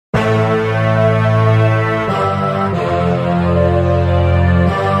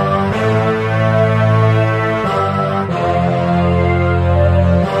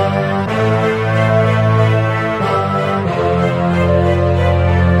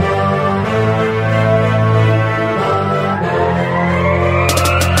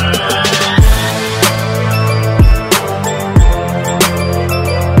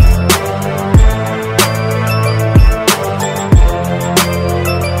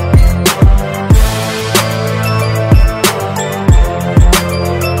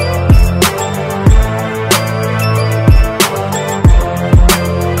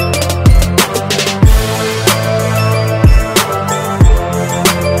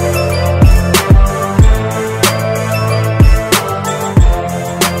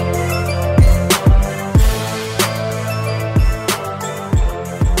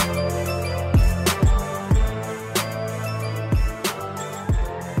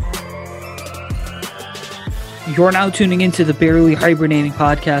You're now tuning into the Barely Hibernating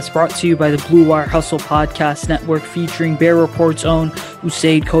podcast, brought to you by the Blue Wire Hustle Podcast Network, featuring Bear Report's own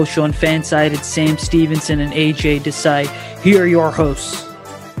Usaid Koshel and fan-sided Sam Stevenson and AJ Desai. Here are your hosts.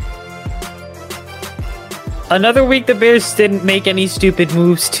 Another week the Bears didn't make any stupid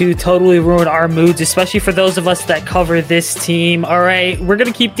moves to totally ruin our moods, especially for those of us that cover this team. All right, we're going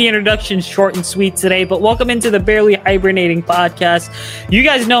to keep the introductions short and sweet today, but welcome into the Barely Hibernating podcast. You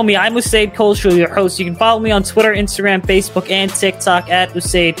guys know me. I'm Usaid Koshel, your host. You can follow me on Twitter, Instagram, Facebook, and TikTok at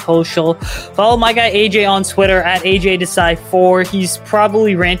Usaid Koshel. Follow my guy AJ on Twitter at AJ Desai 4. He's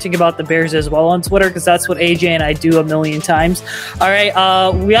probably ranting about the Bears as well on Twitter because that's what AJ and I do a million times. All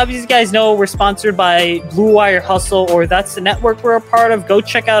right, we obviously guys know we're sponsored by Blue Wire Hustle, or that's the network we're a part of. Go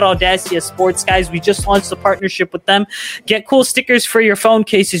check out Audacia Sports, guys. We just launched a partnership with them. Get cool stickers for your phone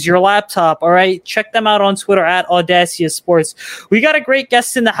cases, your laptop. All right, check them out on Twitter at Audacia Sports. We got a great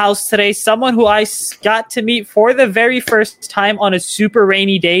guest in the house today, someone who I got to meet for the very first time on a super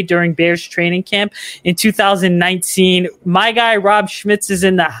rainy day during Bears training camp in 2019. My guy Rob Schmitz is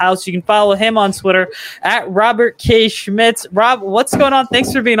in the house. You can follow him on Twitter at Robert K. Schmitz. Rob, what's going on?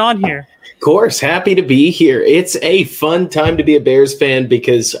 Thanks for being on here. Of course, happy to be here. It's a fun time to be a Bears fan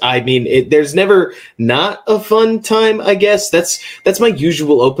because, there's never not a fun time, I guess. That's my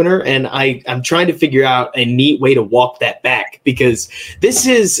usual opener, and I'm trying to figure out a neat way to walk that back because this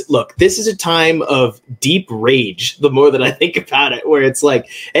is a time of deep rage the more that I think about it, where it's like,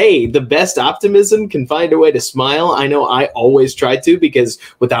 hey, the best optimism can find a way to smile. I know I always try to, because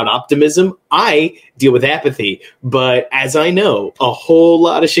without optimism, I deal with apathy. But as I know, a whole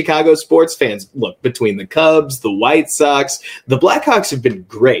lot of Chicago sports fans, look, between the Cubs, the White Sox, the Blackhawks have been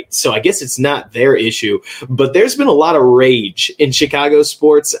great. So I guess it's not their issue, but there's been a lot of rage in Chicago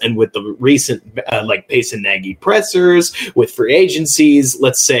sports, and with the recent Pace and Nagy pressers, with free agencies,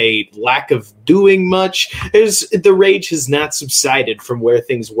 let's say lack of doing much, the rage has not subsided from where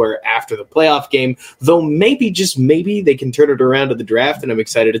things were after the playoff game, though maybe, just maybe, they can turn it around to the draft, and I'm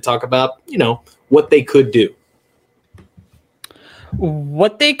excited to talk about, what they could do.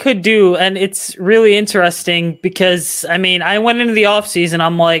 What they could do, and it's really interesting because, I went into the offseason,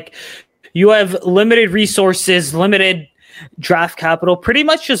 I'm like, you have limited resources, limited draft capital, pretty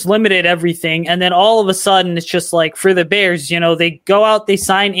much just limited everything, and then all of a sudden, it's just like, for the Bears, they go out, they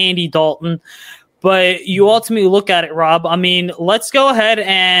sign Andy Dalton, but you ultimately look at it, Rob, let's go ahead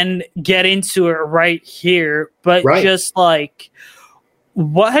and get into it right here, but right. Just like,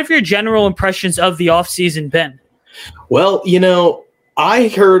 what have your general impressions of the offseason been? Well, I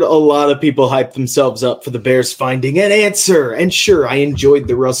heard a lot of people hype themselves up for the Bears finding an answer. And sure, I enjoyed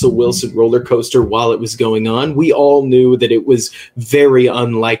the Russell Wilson roller coaster while it was going on. We all knew that it was very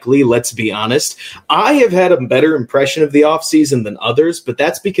unlikely, let's be honest. I have had a better impression of the offseason than others, but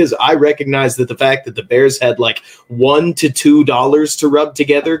that's because I recognize that the fact that the Bears had like $1 to $2 to rub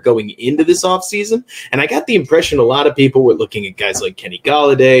together going into this offseason. And I got the impression a lot of people were looking at guys like Kenny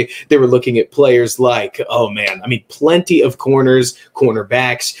Golladay. They were looking at players like, plenty of cornerbacks.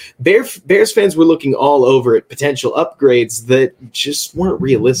 Bears fans were looking all over at potential upgrades that just weren't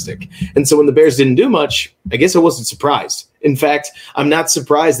realistic. And so when the Bears didn't do much, I guess I wasn't surprised. In fact, I'm not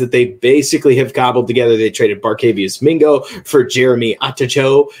surprised that they basically have cobbled together. They traded Barkevious Mingo for Jeremy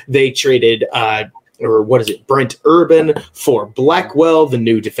Atacho. They traded Brent Urban for Blackwell, the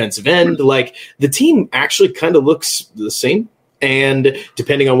new defensive end. Like, the team actually kind of looks the same. And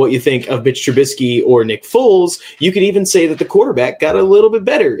depending on what you think of Mitch Trubisky or Nick Foles, you could even say that the quarterback got a little bit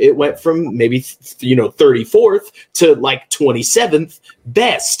better. It went from maybe 34th to like 27th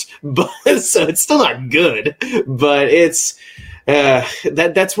best, but so it's still not good. But it's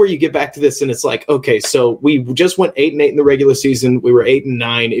that's where you get back to this, and it's like, okay, so we just went 8-8 in the regular season. We were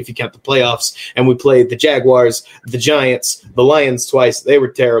 8-9 if you count the playoffs, and we played the Jaguars, the Giants, the Lions twice. They were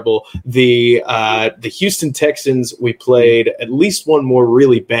terrible. The Houston Texans, we played at least one more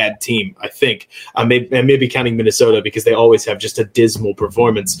really bad team, I think. Maybe counting Minnesota, because they always have just a dismal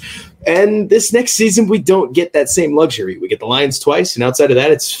performance. And this next season, we don't get that same luxury. We get the Lions twice, and outside of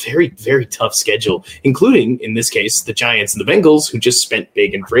that, it's very, very tough schedule, including, in this case, the Giants and the Bengals, who just spent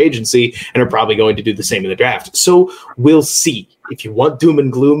big in free agency and are probably going to do the same in the draft. So we'll see. If you want doom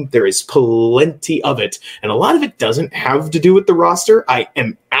and gloom, there is plenty of it. And a lot of it doesn't have to do with the roster. I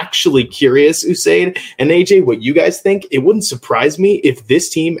am actually curious, Usaid and AJ, what you guys think. It wouldn't surprise me if this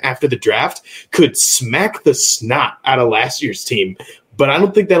team, after the draft, could smack the snot out of last year's team. But I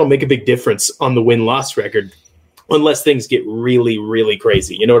don't think that'll make a big difference on the win-loss record unless things get really, really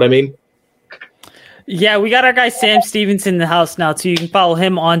crazy. You know what I mean? Yeah, we got our guy Sam Stevenson in the house now too. You can follow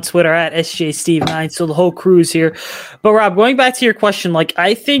him on Twitter at SJSteve9. So the whole crew's here. But Rob, going back to your question, like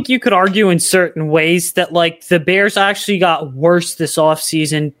I think you could argue in certain ways that like the Bears actually got worse this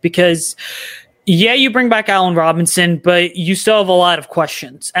offseason because yeah, you bring back Allen Robinson, but you still have a lot of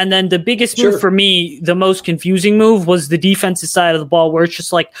questions. And then the biggest move for me, the most confusing move was the defensive side of the ball where it's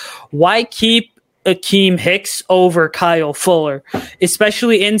just like, why keep Akeem Hicks over Kyle Fuller,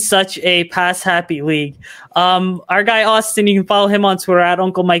 especially in such a pass-happy league. Our guy Austin, you can follow him on Twitter at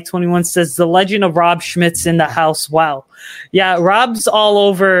Uncle Mike21 says the legend of Rob Schmitz in the house. Wow. Yeah, Rob's all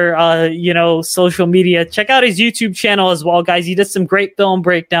over, social media. Check out his YouTube channel as well, guys. He does some great film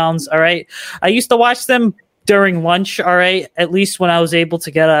breakdowns. All right. I used to watch them during lunch. All right. At least when I was able to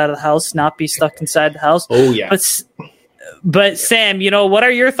get out of the house, not be stuck inside the house. Oh yeah. But Sam, what are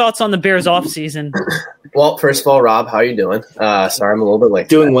your thoughts on the Bears offseason? Well, first of all, Rob, how are you doing? Sorry, I'm a little bit late.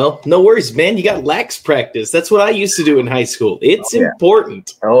 Doing well. No worries, man. You got lax practice. That's what I used to do in high school. It's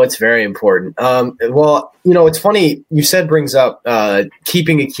important. Oh, it's very important. Well, it's funny. You said brings up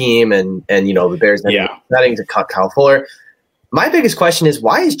keeping Akeem and the Bears deciding to cut Kyle Fuller. My biggest question is,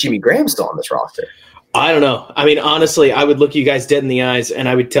 why is Jimmy Graham still on this roster? I don't know. I mean, honestly, I would look you guys dead in the eyes and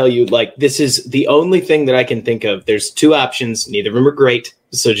I would tell you, like, this is the only thing that I can think of. There's two options. Neither of them are great,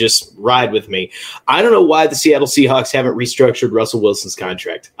 so just ride with me. I don't know why the Seattle Seahawks haven't restructured Russell Wilson's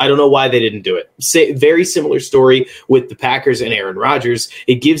contract. I don't know why they didn't do it. Very similar story with the Packers and Aaron Rodgers.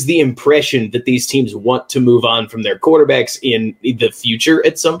 It gives the impression that these teams want to move on from their quarterbacks in the future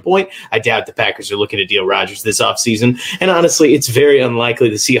at some point. I doubt the Packers are looking to deal Rodgers this offseason. And honestly, it's very unlikely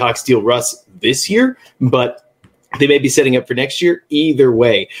the Seahawks deal Russ this year, but they may be setting up for next year. Either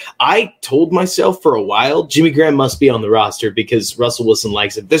way, I told myself for a while, Jimmy Graham must be on the roster because Russell Wilson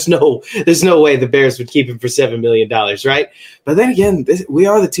likes him. There's no way the Bears would keep him for $7 million, right? But then again, we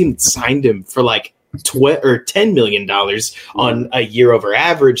are the team that signed him for like $10 million on a year over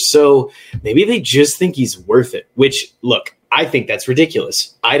average. So maybe they just think he's worth it, which, look, I think that's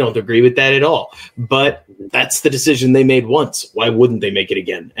ridiculous. I don't agree with that at all. But that's the decision they made once. Why wouldn't they make it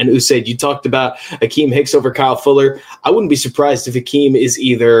again? And Usaid, you talked about Akeem Hicks over Kyle Fuller. I wouldn't be surprised if Akeem is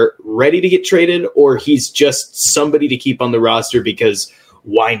either ready to get traded or he's just somebody to keep on the roster because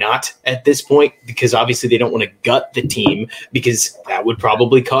why not at this point? Because obviously they don't want to gut the team because that would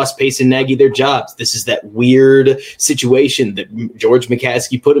probably cost Pace and Nagy their jobs. This is that weird situation that George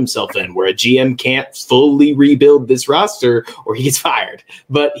McCaskey put himself in where a GM can't fully rebuild this roster or he gets fired.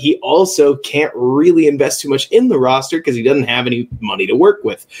 But he also can't really invest too much in the roster because he doesn't have any money to work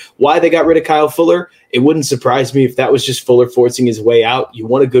with. Why they got rid of Kyle Fuller? It wouldn't surprise me if that was just Fuller forcing his way out. You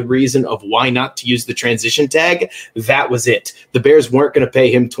want a good reason of why not to use the transition tag? That was it. The Bears weren't going to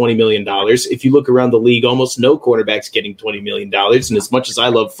pay him $20 million. If you look around the league, almost no quarterback's getting $20 million. And as much as I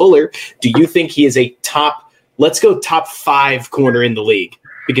love Fuller, do you think he is a top 5 corner in the league?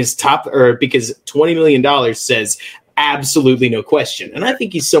 Because $20 million says absolutely no question. And I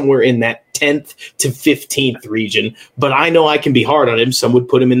think he's somewhere in that 10th to 15th region, but I know I can be hard on him. Some would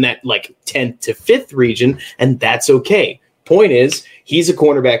put him in that like 10th to 5th region, and that's okay. Point is, he's a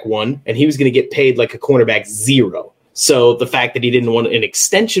cornerback 1, and he was going to get paid like a cornerback 0. So the fact that he didn't want an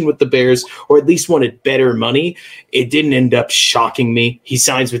extension with the Bears or at least wanted better money, it didn't end up shocking me. He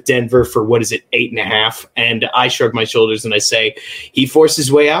signs with Denver for, 8.5. And I shrug my shoulders and I say, he forced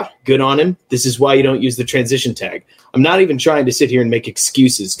his way out. Good on him. This is why you don't use the transition tag. I'm not even trying to sit here and make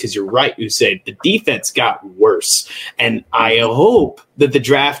excuses because you're right, Usaid. The defense got worse. And I hope that the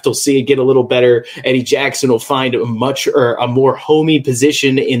draft will see it get a little better. Eddie Jackson will find a more homey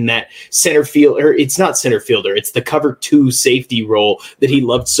position in that center field, or it's not center fielder. It's the cover 2 safety role that he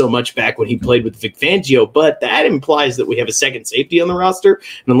loved so much back when he played with Vic Fangio. But that implies that we have a second safety on the roster.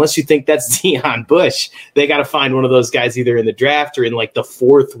 And unless you think that's Deion Bush, they got to find one of those guys either in the draft or in like the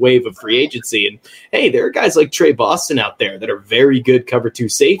 4th wave of free agency. And hey, there are guys like Trey Boston out there that are very good cover 2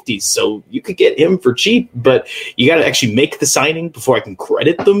 safeties. So you could get him for cheap, but you got to actually make the signing before I can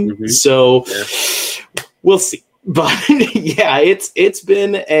credit them. Mm-hmm. So we'll see. But yeah, it's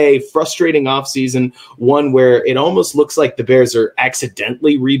been a frustrating offseason, one where it almost looks like the Bears are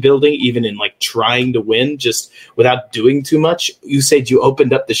accidentally rebuilding, even in like trying to win, just without doing too much. You said you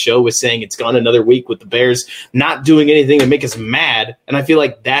opened up the show with saying it's gone another week with the Bears not doing anything to make us mad. And I feel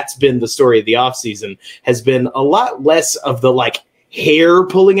like that's been the story of the offseason, has been a lot less of the like hair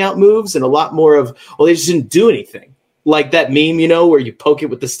pulling out moves and a lot more of, well, they just didn't do anything. Like that meme, where you poke it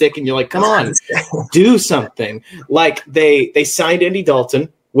with the stick and you're like, come on, do something. Like they signed Andy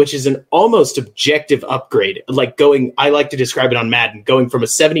Dalton, which is an almost objective upgrade. Like I like to describe it on Madden, going from a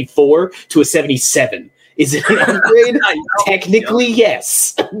 74 to a 77. Is it an upgrade? Technically,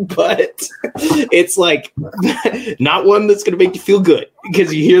 yes, but it's like not one that's going to make you feel good,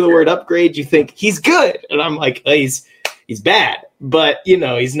 because you hear the word upgrade, you think he's good, and I'm like, oh, he's bad, but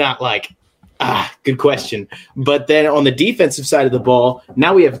he's not like. Good question. But then on the defensive side of the ball,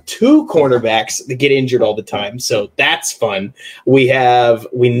 now we have 2 cornerbacks that get injured all the time. So that's fun. We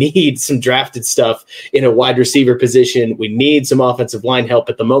need some drafted stuff in a wide receiver position. We need some offensive line help.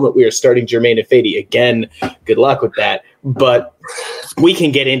 At the moment, we are starting Jermaine Ifedi. Again, good luck with that. But we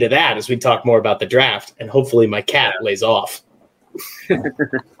can get into that as we talk more about the draft. And hopefully my cat lays off.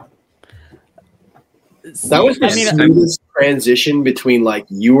 That was the smoothest transition between like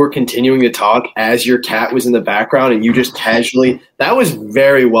you were continuing to talk as your cat was in the background and you just casually. That was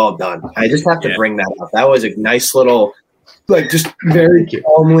very well done. I just have to bring that up. That was a nice little, like, just very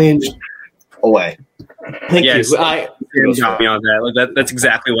calmly and just away. Thank you. You got me on that. Like that's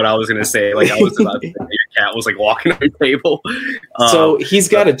exactly what I was going to say. Like I was about to say your cat was like walking on the table. So he's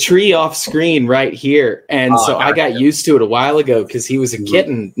got a tree off screen right here, and so I got used to it a while ago because he was a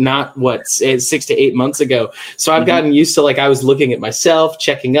kitten, not 6 to 8 months ago. So I've gotten used to, like, I was looking at myself,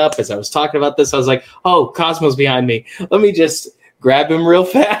 checking up as I was talking about this. I was like, "Oh, Cosmo's behind me. Let me just grab him real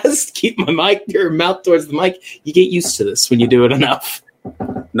fast. Keep my mouth towards the mic." You get used to this when you do it enough.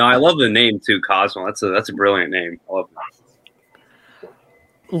 No, I love the name too, Cosmo. That's a brilliant name. I love that.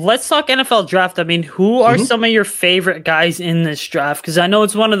 Let's talk NFL draft. I mean, who are some of your favorite guys in this draft? Because I know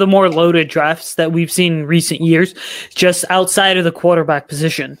it's one of the more loaded drafts that we've seen in recent years, just outside of the quarterback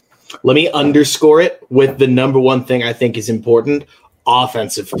position. Let me underscore it with the number one thing I think is important: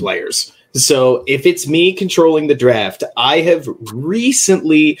 offensive players. So if it's me controlling the draft, I have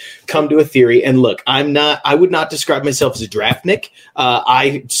recently come to a theory, and look, I would not describe myself as a draftnik.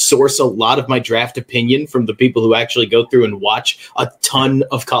 I source a lot of my draft opinion from the people who actually go through and watch a ton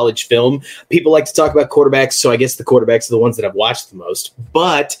of college film. People like to talk about quarterbacks, so I guess the quarterbacks are the ones that I've watched the most.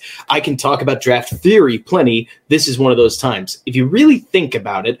 But I can talk about draft theory plenty. This is one of those times. If you really think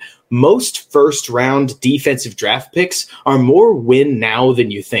about it, most first-round defensive draft picks are more win now than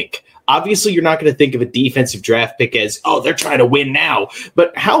you think. Obviously, you're not going to think of a defensive draft pick as, oh, they're trying to win now.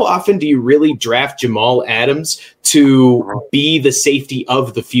 But how often do you really draft Jamal Adams to be the safety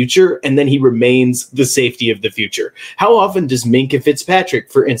of the future, and then he remains the safety of the future? How often does Minkah Fitzpatrick,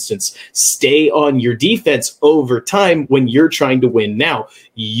 for instance, stay on your defense over time when you're trying to win now?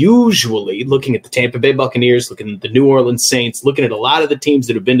 Usually, looking at the Tampa Bay Buccaneers, looking at the New Orleans Saints, looking at a lot of the teams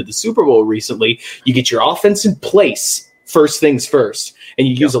that have been to the Super Bowl recently, you get your offense in place first things first. And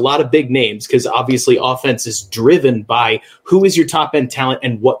you use a lot of big names because obviously offense is driven by who is your top end talent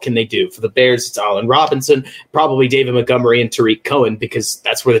and what can they do. For the Bears, it's Allen Robinson, probably David Montgomery and Tariq Cohen, because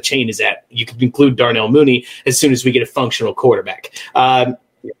that's where the chain is at. You can include Darnell Mooney as soon as we get a functional quarterback.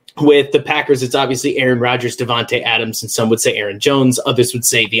 With the Packers, it's obviously Aaron Rodgers, Devontae Adams, and some would say Aaron Jones. Others would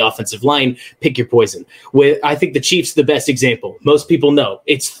say the offensive line. Pick your poison. I think the Chiefs are the best example. Most people know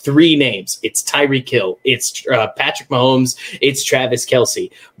it's 3 names. It's Tyreek Hill. It's Patrick Mahomes. It's Travis Kelce.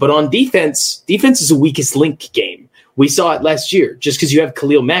 But on defense is a weakest link game. We saw it last year. Just because you have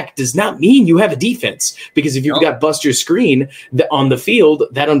Khalil Mack does not mean you have a defense. Because if you've got Buster Skrine on the field,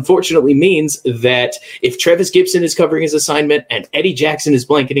 that unfortunately means that if Travis Gibson is covering his assignment and Eddie Jackson is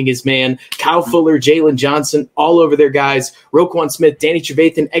blanketing his man, Kyle Fuller, Jalen Johnson, all over their guys, Roquan Smith, Danny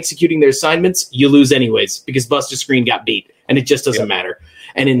Trevathan executing their assignments, you lose anyways because Buster Skrine got beat. And it just doesn't matter.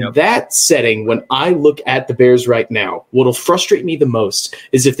 And in that setting, when I look at the Bears right now, what'll frustrate me the most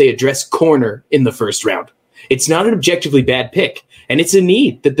is if they address corner in the first round. It's not an objectively bad pick, and it's a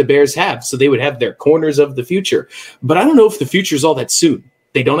need that the Bears have, so they would have their corners of the future. But I don't know if the future is all that soon.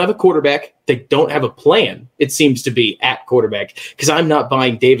 They don't have a quarterback. They don't have a plan, it seems to be, at quarterback, because I'm not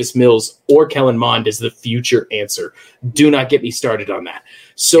buying Davis Mills or Kellen Mond as the future answer. Do not get me started on that.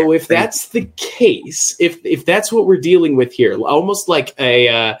 So if that's the case, if that's what we're dealing with here, almost like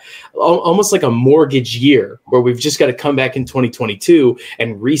a mortgage year where we've just got to come back in 2022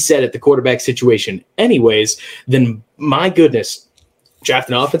 and reset at the quarterback situation anyways, then my goodness, draft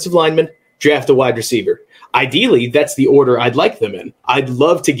an offensive lineman, draft a wide receiver. Ideally, that's the order I'd like them in. I'd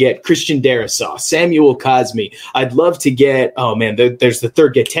love to get Christian Darrisaw, Samuel Cosme. I'd love to get, there's the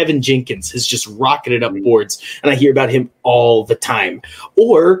third guy, Tevin Jenkins has just rocketed up boards, and I hear about him all the time.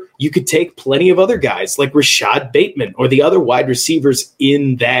 Or you could take plenty of other guys like Rashad Bateman or the other wide receivers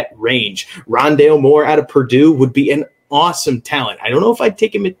in that range. Rondale Moore out of Purdue would be an awesome talent. I don't know if I'd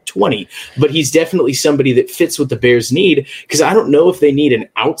take him at 20, but he's definitely somebody that fits what the Bears need, because I don't know if they need an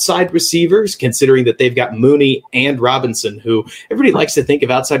outside receivers, considering that they've got Mooney and Robinson, who everybody likes to think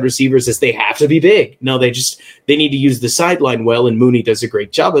of outside receivers as they have to be big. No, they need to use the sideline well, and Mooney does a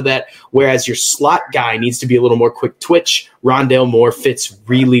great job of that, whereas your slot guy needs to be a little more quick twitch. Rondale Moore fits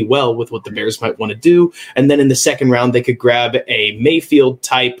really well with what the Bears might want to do. And then in the second round, they could grab a Mayfield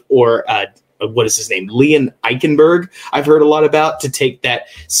type or what is his name? Leon Eichenberg, I've heard a lot about, to take that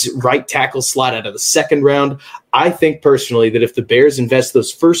right tackle slot out of the second round. I think personally that if the Bears invest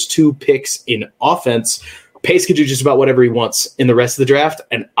those first 2 picks in offense, Pace could do just about whatever he wants in the rest of the draft,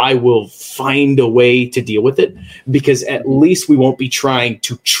 and I will find a way to deal with it, because at least we won't be trying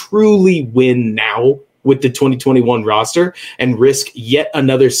to truly win now with the 2021 roster and risk yet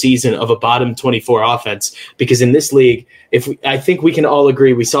another season of a bottom 24 offense. Because in this league, I think we can all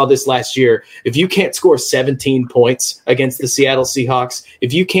agree, we saw this last year, if you can't score 17 points against the Seattle Seahawks,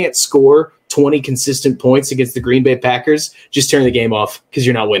 if you can't score 20 consistent points against the Green Bay Packers, just turn the game off, because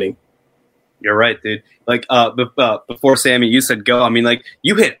you're not winning. You're right, dude. Like, before Sammy, you said go. I mean, like,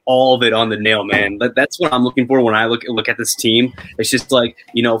 you hit all of it on the nail, man. That's what I'm looking for when I look at this team. It's just like,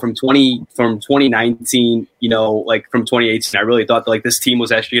 from 2019, like from 2018, I really thought that, like, this team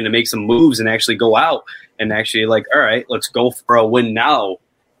was actually going to make some moves and actually go out and actually, like, all right, let's go for a win now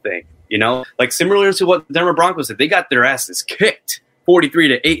thing. Like, similar to what the Denver Broncos did. They got their asses kicked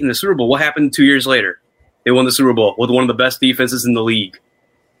 43-8 in the Super Bowl. What happened 2 years later? They won the Super Bowl with one of the best defenses in the league.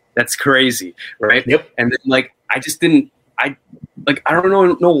 That's crazy, right? Yep. And then, like, I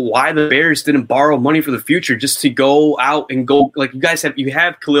don't know why the Bears didn't borrow money for the future just to go out and go. Like, you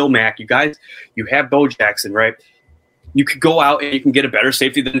have Khalil Mack, you have Bo Jackson, right? You could go out and you can get a better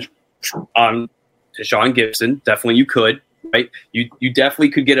safety than Deshaun Gibson. Definitely, you could, right? You definitely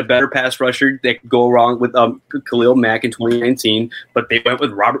could get a better pass rusher that could go wrong with Khalil Mack in 2019, but they went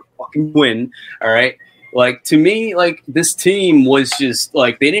with Robert fucking Quinn. All right. Like, to me, like, this team was just,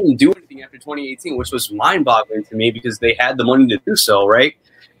 like, they didn't do anything after 2018, which was mind-boggling to me because they had the money to do so, right?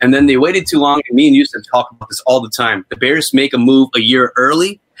 And then they waited too long, and me and you used to talk about this all the time. The Bears make a move a year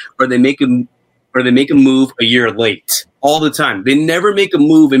early, or they make a move a year late. All the time. They never make a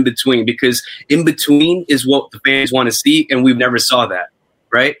move in between, because in between is what the fans want to see, and we've never saw that,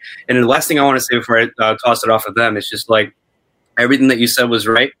 right? And the last thing I want to say before I toss it off of them is just, like, everything that you said was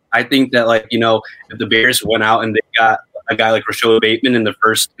right. I think that, like, if the Bears went out and they got a guy like Rashod Bateman in the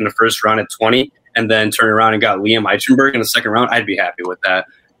first round at 20, and then turned around and got Liam Eichenberg in the second round, I'd be happy with that.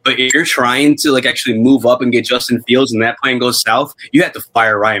 But if you're trying to, like, actually move up and get Justin Fields and that plan goes south, you have to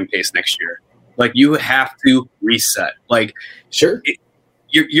fire Ryan Pace next year. Like, you have to reset. Like, sure.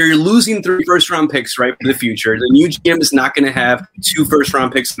 You're losing 3 first-round picks, right, for the future. The new GM is not going to have 2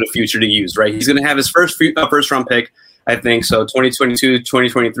 first-round picks for the future to use, right? He's going to have his first-round pick, I think, so 2022,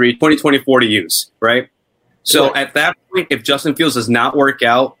 2023, 2024 to use, right? So right. At that point, if Justin Fields does not work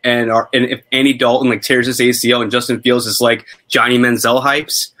out and if Andy Dalton, like, tears his ACL and Justin Fields is like Johnny Manziel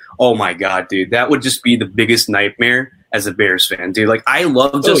hypes, oh my God, dude, that would just be the biggest nightmare as a Bears fan, dude. Like, I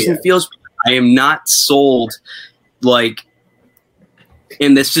love Justin Fields, but I am not sold, like,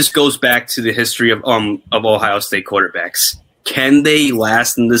 and this just goes back to the history of Ohio State quarterbacks. Can they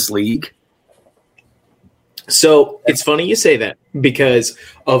last in this league? So it's funny you say that, because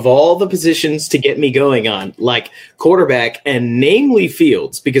of all the positions to get me going on, like quarterback, and namely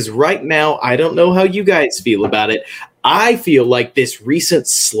Fields, because right now I don't know how you guys feel about it. I feel like this recent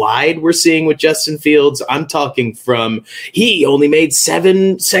slide we're seeing with Justin Fields, I'm talking from he only made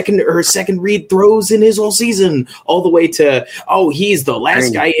 7 second read throws in his whole season, all the way to, he's the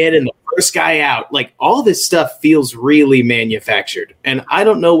last guy in and the first guy out. Like, all this stuff feels really manufactured. And I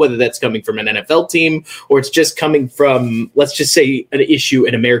don't know whether that's coming from an NFL team or it's just coming from, let's just say, an issue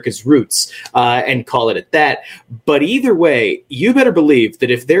in America's roots and call it at that. But either way, you better believe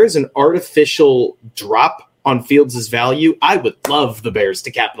that if there is an artificial drop on Fields' value, I would love the Bears to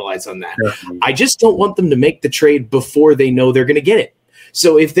capitalize on that. Definitely. I just don't want them to make the trade before they know they're going to get it.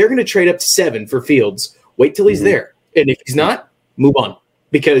 So if they're going to trade up to 7 for Fields, wait till he's there. And if he's not, move on.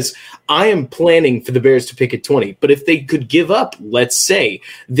 Because I am planning for the Bears to pick at 20. But if they could give up, let's say,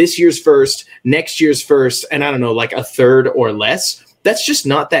 this year's first, next year's first, and I don't know, like a third or less, that's just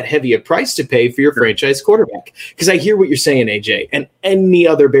not that heavy a price to pay for your franchise quarterback. Because I hear what you're saying, AJ, and any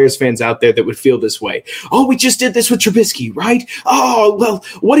other Bears fans out there that would feel this way. Oh, we just did this with Trubisky, right? Oh, well,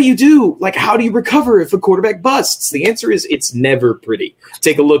 what do you do? Like, how do you recover if a quarterback busts? The answer is it's never pretty.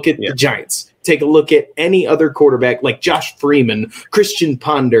 Take a look at the Giants. take a look at any other quarterback like Josh Freeman, Christian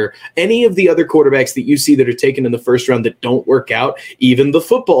Ponder, any of the other quarterbacks that you see that are taken in the first round that don't work out, even the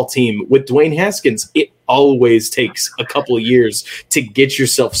football team with Dwayne Haskins, it always takes a couple of years to get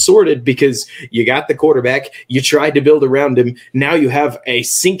yourself sorted because you got the quarterback, you tried to build around him, now you have a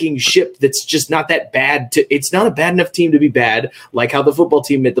sinking ship that's just not that bad. It's not a bad enough team to be bad, like how the football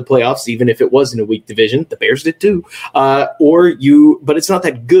team made the playoffs, even if it was in a weak division. The Bears did too. But it's not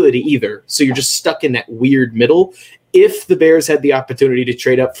that good either. So you're just stuck in that weird middle. If the Bears had the opportunity to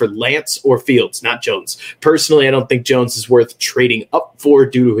trade up for Lance or Fields, not Jones. Personally, I don't think Jones is worth trading up for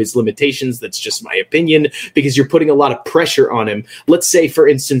due to his limitations. That's just my opinion, because you're putting a lot of pressure on him. Let's say, for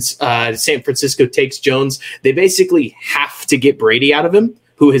instance, San Francisco takes Jones. They basically have to get Brady out of him,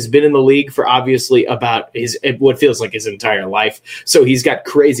 who has been in the league for obviously about what feels like his entire life. So he's got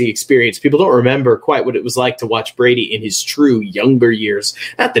crazy experience. People don't remember quite what it was like to watch Brady in his true younger years.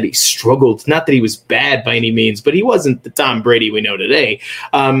 Not that he struggled, not that he was bad by any means, but he wasn't the Tom Brady we know today.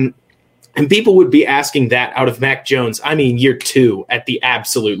 And people would be asking that out of Mac Jones, I mean, year 2 at the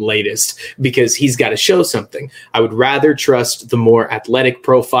absolute latest, because he's got to show something. I would rather trust the more athletic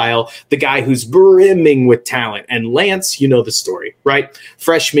profile, the guy who's brimming with talent. And Lance, you know the story, right?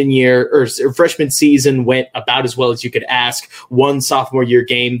 Freshman year or freshman season went about as well as you could ask. One sophomore year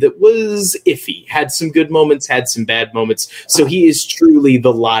game that was iffy, had some good moments, had some bad moments. So he is truly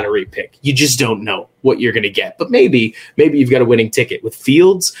the lottery pick. You just don't know what you're going to get. But maybe you've got a winning ticket. With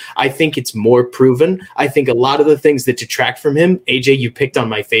Fields, I think it's more proven. I think a lot of the things that detract from him, AJ, you picked on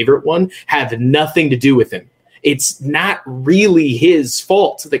my favorite one, have nothing to do with him. It's not really his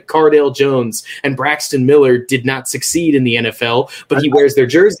fault that Cardale Jones and Braxton Miller did not succeed in the NFL, but he wears their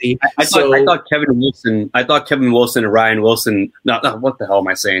jersey. I thought Kevin Wilson and Ryan Wilson. No, what the hell am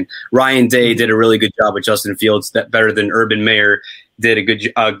I saying? Ryan Day did a really good job with Justin Fields. That better than Urban Meyer did a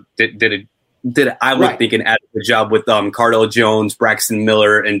good I would think an adequate job with Cardale Jones, Braxton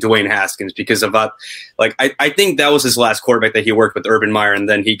Miller, and Dwayne Haskins, because of I think that was his last quarterback that he worked with, Urban Meyer, and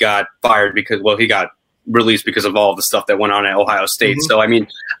then he got fired because he got released because of all the stuff that went on at Ohio State. Mm-hmm. So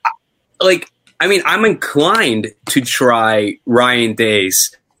I'm inclined to try Ryan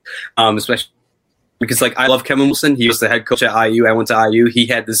Day's, especially because I love Kevin Wilson. He was the head coach at IU. I went to IU. He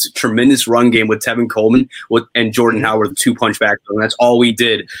had this tremendous run game with Tevin Coleman and Jordan Howard, the 2-punch back. And that's all we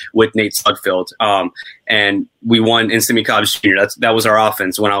did with Nate Sudfeld. And we won Instant Cobbs Jr. That was our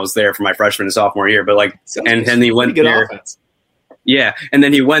offense when I was there for my freshman and sophomore year. But and then he went there. Offense. Yeah, and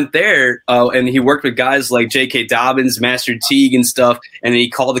then he went there and he worked with guys like J.K. Dobbins, Master Teague and stuff, and then he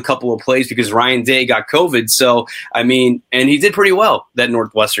called a couple of plays because Ryan Day got COVID. So, and he did pretty well that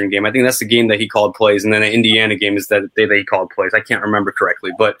Northwestern game. I think that's the game that he called plays, and then the Indiana game is that day that he called plays. I can't remember correctly,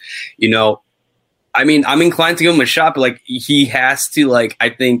 but, I'm inclined to give him a shot, but he has to I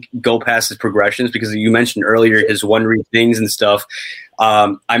think go past his progressions, because you mentioned earlier his one-read things and stuff.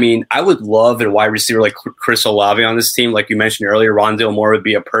 I would love a wide receiver like Chris Olave on this team. Like you mentioned earlier, Rondale Moore would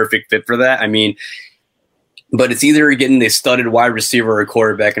be a perfect fit for that. But it's either getting a studded wide receiver or a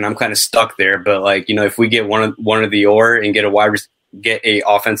quarterback, and I'm kind of stuck there. But if we get one of the and get a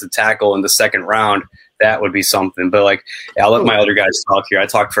offensive tackle in the second round, that would be something. But I'll let my other guys talk here. I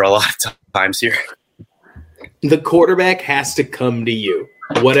talk for a lot of times here. The quarterback has to come to you,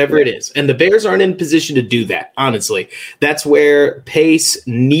 whatever it is. And the Bears aren't in position to do that, honestly. That's where Pace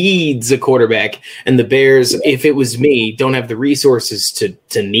needs a quarterback. And the Bears, if it was me, don't have the resources to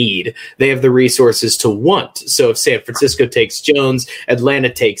need. They have the resources to want. So if San Francisco takes Jones, Atlanta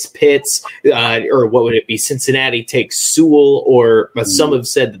takes Pitts, or what would it be? Cincinnati takes Sewell, or some have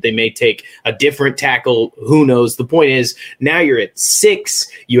said that they may take a different tackle. Who knows? The point is, now you're at 6.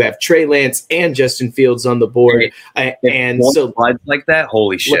 You have Trey Lance and Justin Fields on the board. And so like that,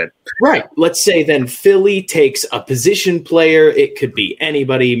 holy shit. Right. Let's say then Philly takes a position player. It could be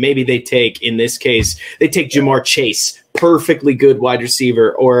anybody. Maybe they take, in this case, they take Jamar Chase, perfectly good wide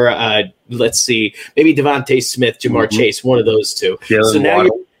receiver, or let's see, maybe Devontae Smith, Jamar Chase, one of those two. So now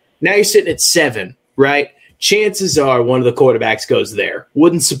you're sitting at 7, right? Chances are one of the quarterbacks goes there.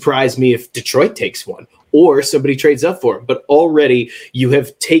 Wouldn't surprise me if Detroit takes one, or somebody trades up for him. But already you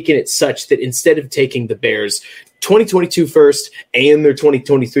have taken it such that instead of taking the Bears 2022 first and their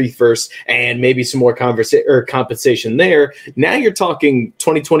 2023 first and maybe some more compensation there, now you're talking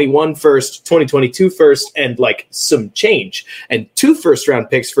 2021 first, 2022 first, and some change. And 2 first-round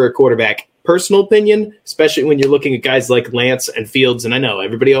picks for a quarterback. Personal opinion, especially when you're looking at guys like Lance and Fields, and I know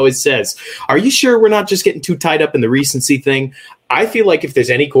everybody always says, are you sure we're not just getting too tied up in the recency thing? I feel like if there's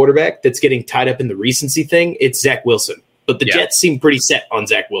any quarterback that's getting tied up in the recency thing, it's Zach Wilson. but the Jets seem pretty set on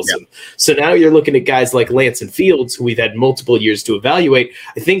Zach Wilson. So now you're looking at guys like Lance and Fields, who we've had multiple years to evaluate.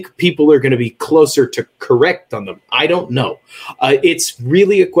 I think people are going to be closer to correct on them. I don't know. It's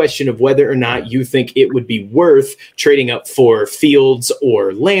really a question of whether or not you think it would be worth trading up for Fields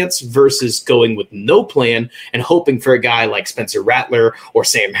or Lance versus going with no plan and hoping for a guy like Spencer Rattler or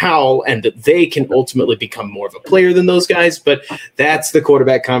Sam Howell, and that they can ultimately become more of a player than those guys. But that's the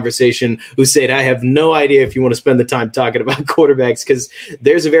quarterback conversation. Usaid, I have no idea if you want to spend the time talking about quarterbacks, because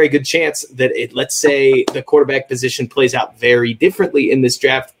there's a very good chance that let's say the quarterback position plays out very differently in this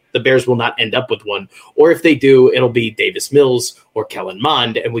draft. The Bears will not end up with one. Or if they do, it'll be Davis Mills or Kellen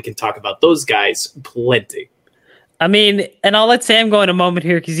Mond, and we can talk about those guys plenty. I mean, and I'll let Sam go in a moment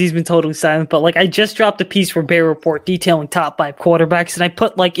here because he's been totally silent, but like I just dropped a piece for Bear Report detailing top 5 quarterbacks, and I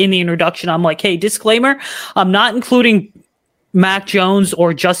put like in the introduction, I'm like, hey, disclaimer, I'm not including Mac Jones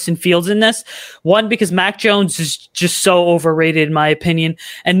or Justin Fields in this. One, because Mac Jones is just so overrated in my opinion.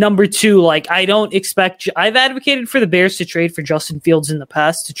 And number 2, like I've advocated for the Bears to trade for Justin Fields in the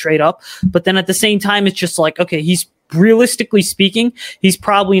past, to trade up. But then at the same time, it's just like, okay, realistically speaking, he's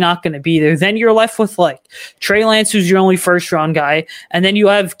probably not going to be there. Then you're left with like Trey Lance, who's your only first round guy. And then you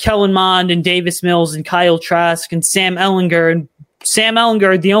have Kellen Mond and Davis Mills and Kyle Trask and Sam Ehlinger. And Sam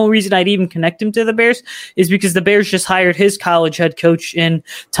Ehlinger, the only reason I'd even connect him to the Bears is because the Bears just hired his college head coach in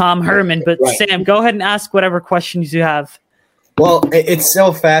Tom Herman. But Sam, go ahead and ask whatever questions you have. Well, it's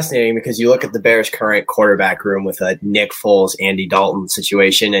so fascinating because you look at the Bears' current quarterback room with a Nick Foles, Andy Dalton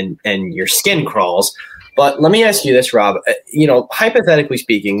situation, and your skin crawls. But let me ask you this, Rob. Hypothetically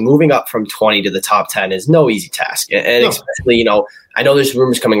speaking, moving up from 20 to the top 10 is no easy task. And especially, I know there's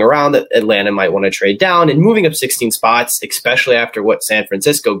rumors coming around that Atlanta might want to trade down, and moving up 16 spots, especially after what San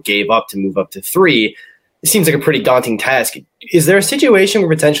Francisco gave up to move up to 3, it seems like a pretty daunting task. Is there a situation where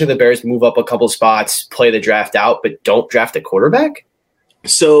potentially the Bears move up a couple spots, play the draft out, but don't draft a quarterback?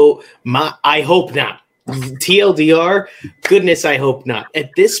 So I hope not. TLDR, goodness, I hope not. At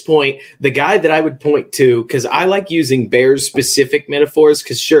this point, the guy that I would point to, because I like using Bears-specific metaphors,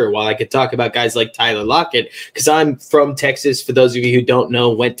 because sure, while I could talk about guys like Tyler Lockett, because I'm from Texas, for those of you who don't know,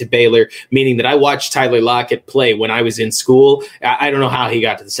 went to Baylor, meaning that I watched Tyler Lockett play when I was in school. I don't know how he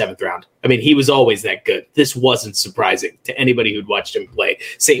got to the 7th round. I mean, he was always that good. This wasn't surprising to anybody who'd watched him play.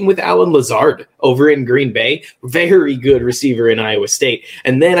 Same with Alan Lazard over in Green Bay. Very good receiver in Iowa State.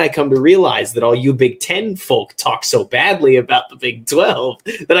 And then I come to realize that all you Big Ten folk talk so badly about the Big 12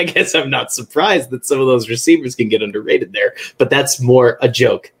 that I guess I'm not surprised that some of those receivers can get underrated there. But that's more a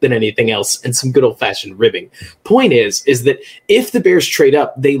joke than anything else and some good old-fashioned ribbing. Point is that if the Bears trade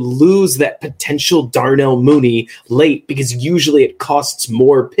up, they lose that potential Darnell Mooney late because usually it costs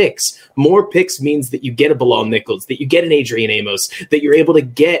more picks. More picks means that you get a Bilal Nichols, that you get an Adrian Amos, that you're able to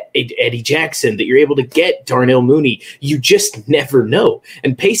get Eddie Jackson, that you're able to get Darnell Mooney. You just never know.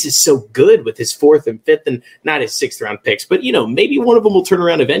 And Pace is so good with his 4th and 5th and not his 6th round picks, but maybe one of them will turn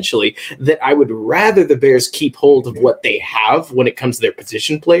around eventually, that I would rather the Bears keep hold of what they have when it comes to their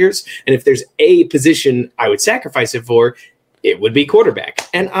position players. And if there's a position I would sacrifice it for, it would be quarterback.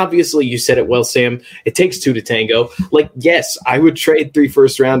 And obviously, you said it well, Sam, it takes 2 to tango. Like, yes, I would trade 3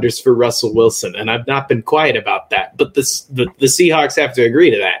 first-rounders for Russell Wilson, and I've not been quiet about that. But the Seahawks have to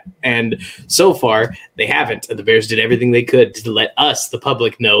agree to that. And so far, they haven't. And the Bears did everything they could to let us, the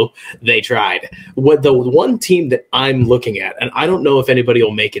public, know they tried. What the one team that I'm looking at, and I don't know if anybody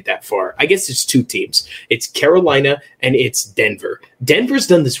will make it that far, I guess it's 2 teams. It's Carolina and it's Denver. Denver's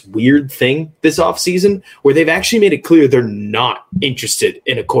done this weird thing this offseason where they've actually made it clear they're not interested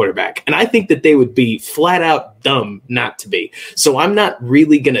in a quarterback. And I think that they would be flat out dumb not to be. So I'm not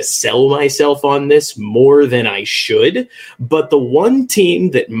really going to sell myself on this more than I should. But the one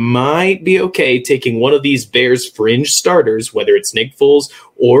team that might be okay taking one of these Bears fringe starters, whether it's Nick Foles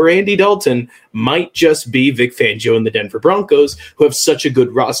or Andy Dalton, might just be Vic Fangio and the Denver Broncos, who have such a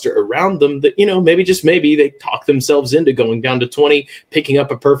good roster around them that, maybe just maybe they talk themselves into going down to 20, picking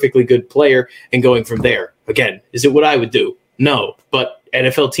up a perfectly good player and going from there. Again, is it what I would do? No, but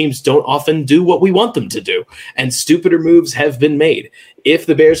NFL teams don't often do what we want them to do, and stupider moves have been made. If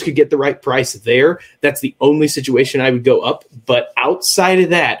the Bears could get the right price there, that's the only situation I would go up. But outside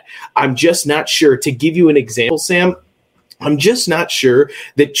of that, I'm just not sure. To give you an example, Sam, I'm just not sure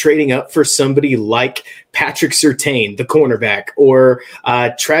that trading up for somebody like Patrick Surtain, the cornerback, or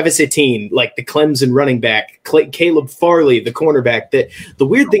Travis Etienne, like the Clemson running back, Caleb Farley, the cornerback, that the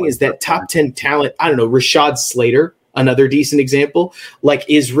weird thing is that top 10 talent, I don't know, Rashad Slater, another decent example. Like,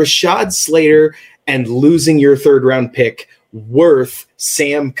 is Rashad Slater and losing your 3rd round pick worth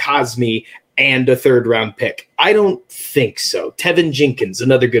Sam Cosmi and a third-round pick? I don't think so. Tevin Jenkins,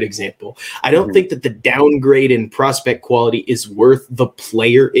 another good example. I don't think that the downgrade in prospect quality is worth the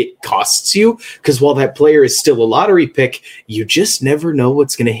player it costs you, because while that player is still a lottery pick, you just never know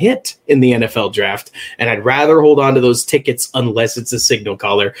what's going to hit in the NFL draft. And I'd rather hold on to those tickets unless it's a signal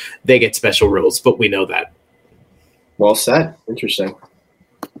caller. They get special rules, but we know that. Well said. Interesting.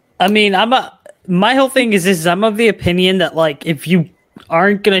 I mean, my whole thing is I'm of the opinion that, like, if you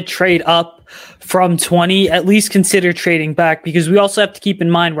aren't going to trade up from 20, at least consider trading back, because we also have to keep in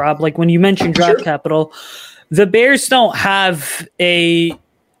mind, Rob, like when you mentioned draft capital, the Bears don't have a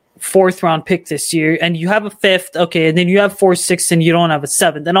 4th round pick this year, and you have a 5th, okay, and then you have 4th, 6th, and you don't have a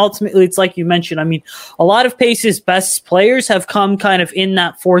 7th. And ultimately, it's like you mentioned, I mean, a lot of Pace's best players have come kind of in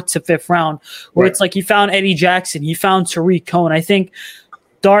that 4th to 5th round, where it's like he found Eddie Jackson, he found Tariq Cohen. I think,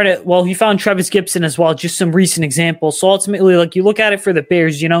 darn it, well, he found Travis Gibson as well, just some recent examples. So ultimately, like, you look at it for the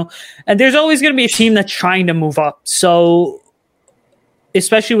Bears, you know, and there's always going to be a team that's trying to move up. So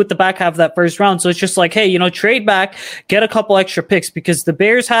especially with the back half of that first round. So it's just like, hey, you know, trade back, get a couple extra picks, because the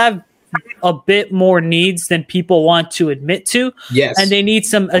Bears have a bit more needs than people want to admit to. Yes. And they need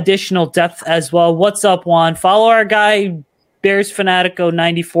some additional depth as well. What's up, Juan? Follow our guy, Bears Fanatico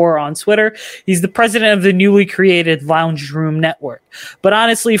 94 on Twitter. He's the president of the newly created Lounge Room Network. But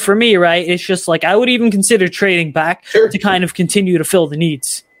honestly, for me, right, it's just like I would even consider trading back to kind of continue to fill the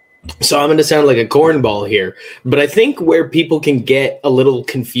needs. So I'm going to sound like a cornball here, but I think where people can get a little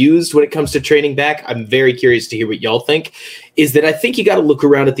confused when it comes to trading back, I'm very curious to hear what y'all think, is that I think you got to look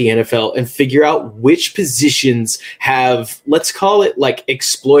around at the NFL and figure out which positions have, let's call it like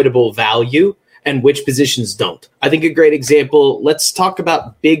exploitable value, and which positions don't. I think a great example, let's talk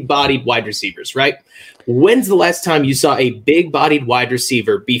about big-bodied wide receivers, right? When's the last time you saw a big-bodied wide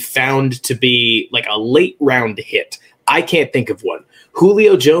receiver be found to be like a late-round hit? I can't think of one.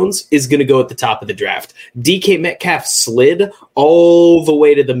 Julio Jones is going to go at the top of the draft. DK Metcalf slid all the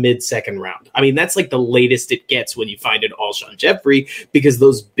way to the mid-second round. I mean, that's like the latest it gets when you find an Alshon Jeffrey, because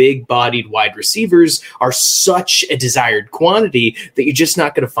those big-bodied wide receivers are such a desired quantity that you're just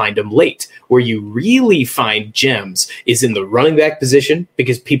not going to find them late. Where you really find gems is in the running back position,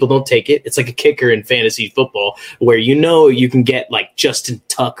 because people don't take it. It's like a kicker in fantasy football, where you know you can get like Justin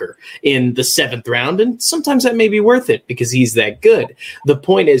Tucker in the 7th round, and sometimes that may be worth it because he's that good. The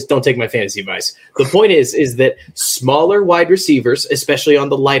point is, don't take my fantasy advice. The point is that smaller wide receivers, especially on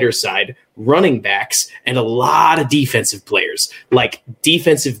the lighter side, running backs, and a lot of defensive players, like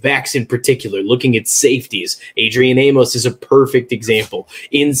defensive backs in particular, looking at safeties. Adrian Amos is a perfect example.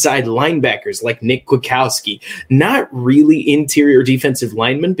 Inside linebackers like Nick Kwiatkowski, not really interior defensive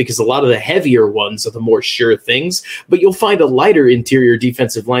linemen, because a lot of the heavier ones are the more sure things, but you'll find a lighter interior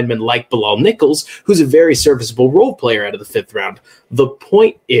defensive lineman like Bilal Nichols, who's a very serviceable role player out of the 5th round. The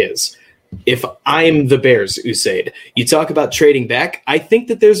point is, if I'm the Bears, Usaid, you talk about trading back, I think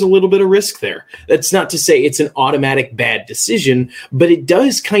that there's a little bit of risk there. That's not to say it's an automatic bad decision, but it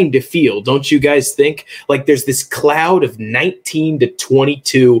does kind of feel, don't you guys think, like there's this cloud of 19 to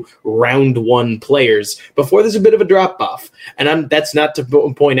 22 round 1 players before there's a bit of a drop-off. And that's not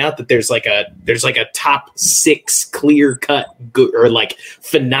to point out that there's like a top 6 clear-cut or like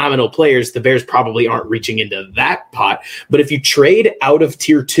phenomenal players. The Bears probably aren't reaching into that pot. But if you trade out of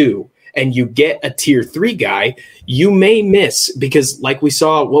tier 2 and you get a tier 3 guy, you may miss, because like we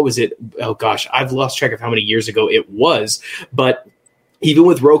saw, what was it? Oh gosh, I've lost track of how many years ago it was, but even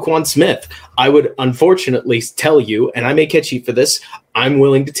with Roquan Smith, I would unfortunately tell you, and I may catch heat for this, I'm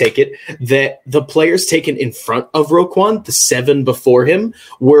willing to take it, that the players taken in front of Roquan, the 7 before him,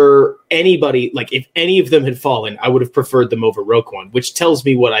 were anybody, like if any of them had fallen, I would have preferred them over Roquan, which tells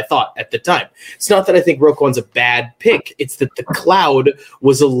me what I thought at the time. It's not that I think Roquan's a bad pick. It's that the cloud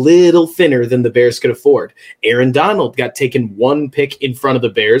was a little thinner than the Bears could afford. Aaron Donald got taken 1 pick in front of the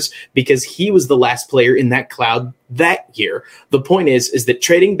Bears because he was the last player in that cloud that year. The point is that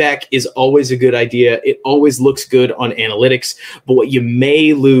trading back is always a good idea. It always looks good on analytics, but what you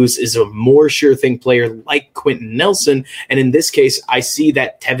may lose is a more sure thing player like Quentin Nelson. And in this case, I see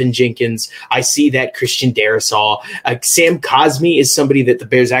that Tevin Jenkins, I see that Christian Darrisaw. Sam Cosmi is somebody that the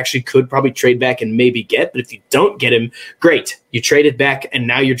Bears actually could probably trade back and maybe get, but if you don't get him, great. You traded back and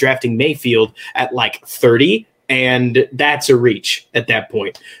now you're drafting Mayfield at like 30. And that's a reach at that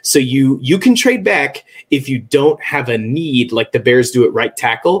point. So you can trade back if you don't have a need like the Bears do at right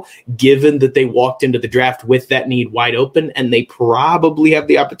tackle, given that they walked into the draft with that need wide open and they probably have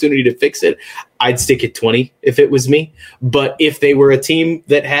the opportunity to fix it. I'd stick at 20 if it was me. But if they were a team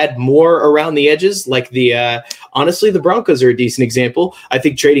that had more around the edges, like honestly, the Broncos are a decent example. I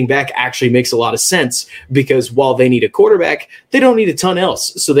think trading back actually makes a lot of sense because while they need a quarterback, they don't need a ton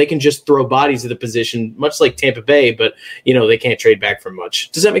else. So they can just throw bodies at the position, much like Tampa Bay, but, they can't trade back for much.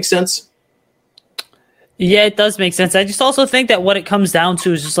 Does that make sense? Yeah, it does make sense. I just also think that what it comes down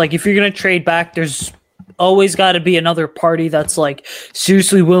to is just like if you're going to trade back, there's always got to be another party that's like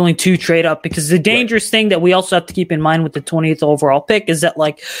seriously willing to trade up, because the dangerous thing that we also have to keep in mind with the 20th overall pick is that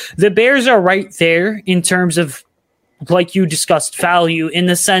like the Bears are right there in terms of, like you discussed, value, in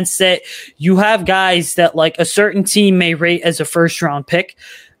the sense that you have guys that like a certain team may rate as a first round pick,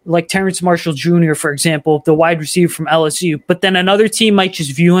 like Terrence Marshall Jr., for example, the wide receiver from LSU, but then another team might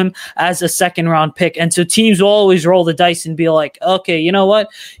just view him as a second round pick. And so teams will always roll the dice and be like, okay, you know what?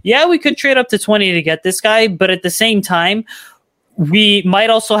 Yeah, we could trade up to 20 to get this guy, but at the same time, we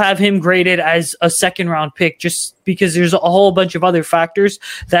might also have him graded as a second round pick just because there's a whole bunch of other factors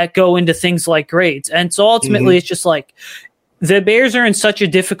that go into things like grades. And so ultimately, it's just like the Bears are in such a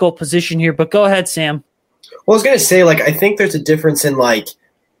difficult position here, but go ahead, Sam. Well, I was going to say, like, I think there's a difference in like,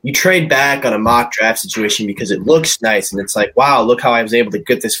 you trade back on a mock draft situation because it looks nice and it's like, wow, look how I was able to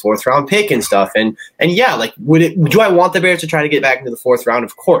get this 4th round pick and stuff. And yeah, like, do I want the Bears to try to get back into the 4th round?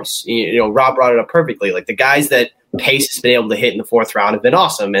 Of course. Rob brought it up perfectly. Like, the guys that Pace has been able to hit in the 4th round have been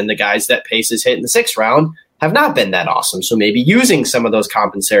awesome, and the guys that Pace has hit in the 6th round have not been that awesome. So maybe using some of those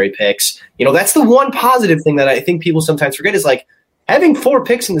compensatory picks, that's the one positive thing that I think people sometimes forget is like having 4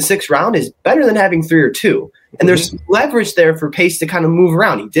 picks in the 6th round is better than having 3 or 2. And there's leverage there for Pace to kind of move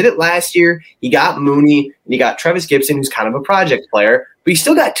around. He did it last year. He got Mooney, and he got Travis Gibson, who's kind of a project player, but he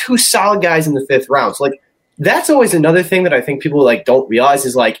still got 2 solid guys in the 5th round. So like, that's always another thing that I think people like don't realize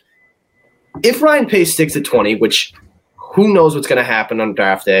is like, if Ryan Pace sticks at 20, which who knows what's going to happen on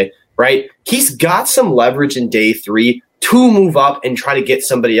draft day, right? He's got some leverage in day 3 to move up and try to get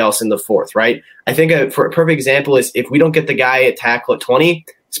somebody else in the 4th, right? I think for a perfect example is if we don't get the guy at tackle at 20,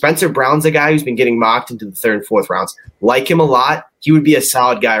 Spencer Brown's a guy who's been getting mocked into the 3rd and 4th rounds. Like him a lot. He would be a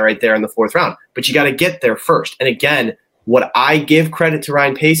solid guy right there in the 4th round. But you got to get there first. And again, what I give credit to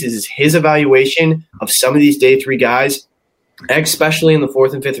Ryan Pace is his evaluation of some of these day 3 guys, especially in the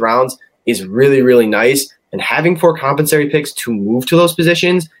 4th and 5th rounds, is really, really nice. And having 4 compensatory picks to move to those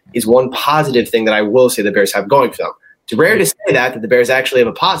positions is one positive thing that I will say the Bears have going for them. It's rare to say that the Bears actually have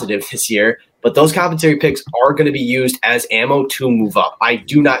a positive this year, but those compensatory picks are going to be used as ammo to move up. I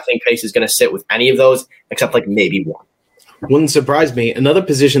do not think Pace is going to sit with any of those except like maybe one. Wouldn't surprise me. Another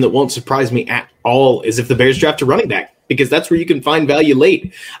position that won't surprise me at all is if the Bears draft a running back, because that's where you can find value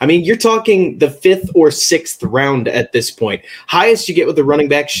late. I mean, you're talking the 5th or 6th round at this point. Highest you get with the running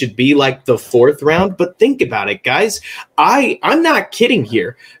back should be like the 4th round, but think about it, guys. I'm not kidding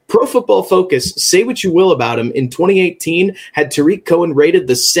here. Pro Football Focus, say what you will about him, in 2018 had Tariq Cohen rated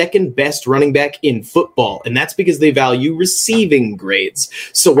the 2nd best running back in football, and that's because they value receiving grades.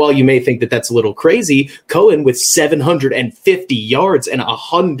 So while you may think that that's a little crazy, Cohen with 750 yards and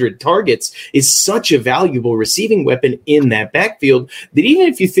 100 targets is such a valuable receiving weapon in that backfield that even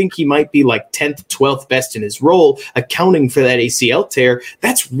if you think he might be like 10th, 12th best in his role, accounting for that ACL tear,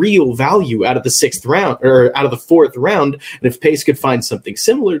 that's real value out of the 6th round or out of the 4th round. And if Pace could find something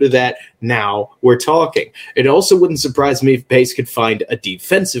similar to that, now we're talking. It also wouldn't surprise me if Pace could find a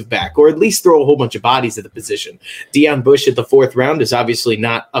defensive back or at least throw a whole bunch of bodies at the position. Deion Bush at the 4th round is obviously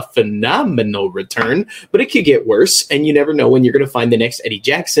not a phenomenal return, but it could get worse, and you never know when you're going to find the next Eddie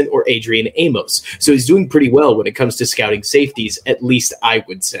Jackson or Adrian Amos. So he's doing pretty well when it comes to scouting safeties, at least I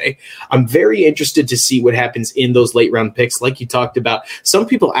would say. I'm very interested to see what happens in those late round picks. Like you talked about, some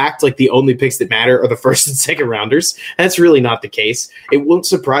people act like the only picks that matter are the 1st and 2nd rounders. That's really not the case. It won't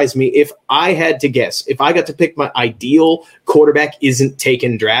surprise me if I had to guess, if I got to pick my ideal quarterback isn't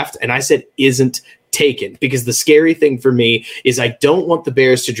taken draft, and I said isn't taken, because the scary thing for me is I don't want the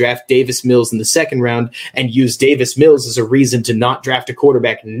Bears to draft Davis Mills in the 2nd round and use Davis Mills as a reason to not draft a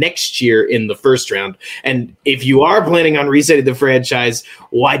quarterback next year in the 1st round. And if you are planning on resetting the franchise,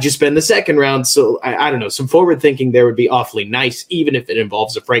 why'd you spend the 2nd round? So I don't know, some forward thinking there would be awfully nice, even if it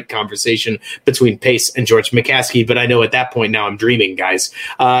involves a frank conversation between Pace and George McCaskey. But I know at that point now I'm dreaming, guys.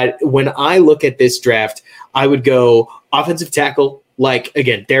 When I look at this draft, I would go offensive tackle, like,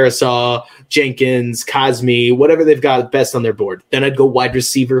 again, Darisaw, Jenkins, Cosme, whatever they've got best on their board. Then I'd go wide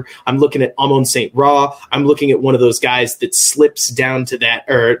receiver. I'm looking at Amon St. Ra. I'm looking at one of those guys that slips down to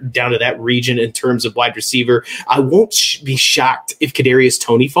that region in terms of wide receiver. I won't be shocked if Kadarius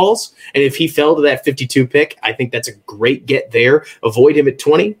Toney falls. And if he fell to that 52 pick, I think that's a great get there. Avoid him at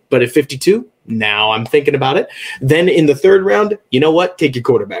 20, but at 52, Now I'm thinking about it. Then in the third round, you know what? Take your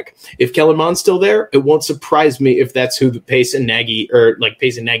quarterback. If Kellen Mond's still there, it won't surprise me if that's who the Pace and Nagy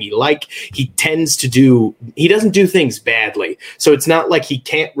like. He doesn't do things badly. So it's not like he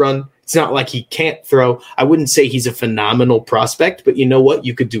can't run. It's not like he can't throw. I wouldn't say he's a phenomenal prospect, but you know what?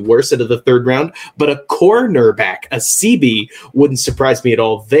 You could do worse out of the third round. But a cornerback, a CB, wouldn't surprise me at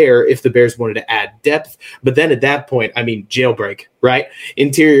all there if the Bears wanted to add depth. But then at that point, I mean, jailbreak, right?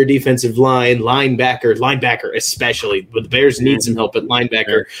 Interior defensive line, linebacker especially. But the Bears need some help at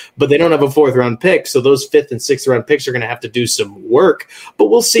linebacker, but they don't have a 4th-round pick, so those 5th and 6th-round picks are going to have to do some work. But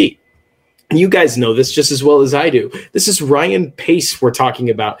we'll see. You guys know this just as well as I do. This is Ryan Pace we're talking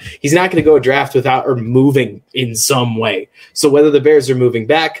about. He's not going to go draft without or moving in some way. So whether the Bears are moving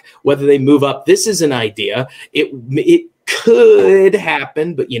back, whether they move up, this is an idea. It could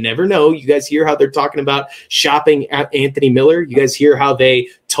happen, but you never know. You guys hear how they're talking about shopping at Anthony Miller. You guys hear how they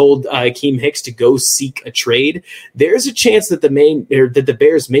told Akeem Hicks to go seek a trade. There's a chance that the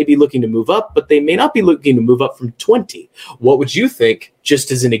Bears may be looking to move up, but they may not be looking to move up from 20. What would you think, just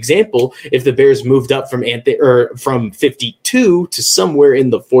as an example, if the Bears moved up from 52 to somewhere in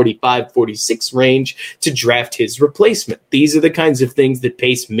the 45, 46 range to draft his replacement? These are the kinds of things that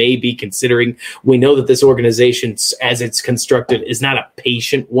Pace may be considering. We know that this organization, as it's constructed, is not a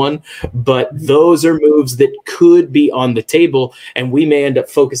patient one, but those are moves that could be on the table, and we may end up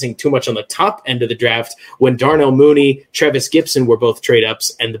focusing too much on the top end of the draft when Darnell Mooney, Travis Gibson were both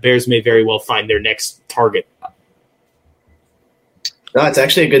trade-ups, and the Bears may very well find their next target. No, it's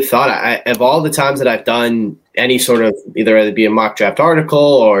actually a good thought. Of all the times that I've done any sort of either it be a mock draft article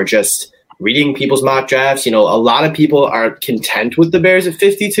or just reading people's mock drafts, a lot of people are content with the Bears at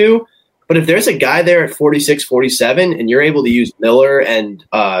 52. But if there's a guy there at 46, 47, and you're able to use Miller and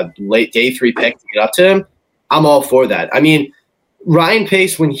late day 3 pick to get up to him, I'm all for that. I mean, Ryan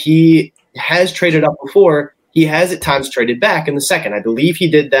Pace, when he has traded up before, he has at times traded back in the second. I believe he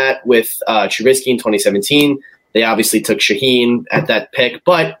did that with Trubisky in 2017. They obviously took Shaheen at that pick.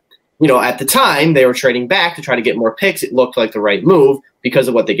 But, at the time, they were trading back to try to get more picks. It looked like the right move because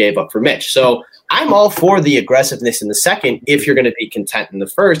of what they gave up for Mitch. So I'm all for the aggressiveness in the second if you're going to be content in the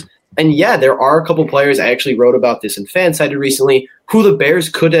first. And, yeah, there are a couple players. I actually wrote about this in Fansided recently who the Bears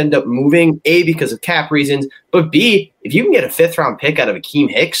could end up moving, A, because of cap reasons, but B, if you can get a 5th-round pick out of Akeem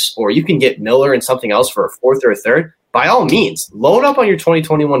Hicks or you can get Miller and something else for a 4th or a 3rd, by all means, load up on your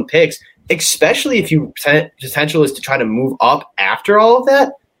 2021 picks, especially if your potential is to try to move up after all of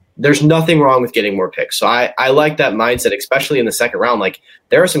that. There's nothing wrong with getting more picks. So I like that mindset, especially in the second round. Like,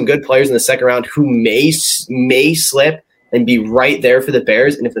 there are some good players in the second round who may slip and be right there for the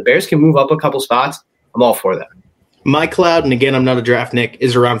Bears. And if the Bears can move up a couple spots, I'm all for that. My cloud, and again, I'm not a draft Nick,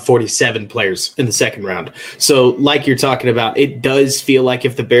 is around 47 players in the second round. So like you're talking about, it does feel like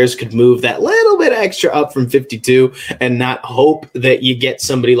if the Bears could move that little bit extra up from 52 and not hope that you get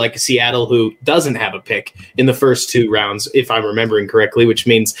somebody like Seattle who doesn't have a pick in the first 2 rounds, if I'm remembering correctly, which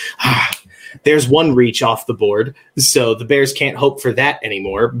means there's one reach off the board. So the Bears can't hope for that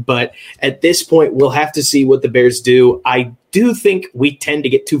anymore. But at this point, we'll have to see what the Bears do. I do think we tend to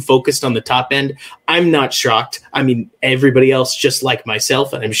get too focused on the top end. I'm not shocked. I mean, everybody else, just like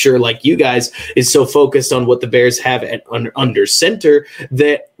myself, and I'm sure like you guys, is so focused on what the Bears have at under center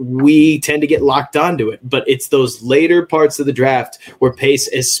that we tend to get locked onto it. But it's those later parts of the draft where Pace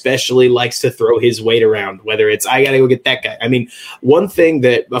especially likes to throw his weight around, whether it's, I got to go get that guy. I mean, one thing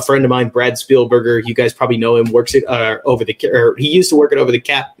that a friend of mine, Brad Spielberger, you guys probably know him, works at he used to work at Over the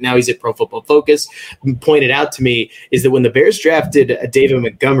Cap. Now he's at Pro Football Focus. Pointed out to me is that when the Bears drafted David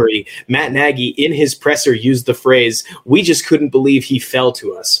Montgomery, Matt Nagy in his presser used the phrase, "We just couldn't believe he fell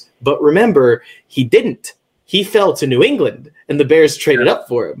to us." But remember, he didn't. He fell to New England, and the Bears traded up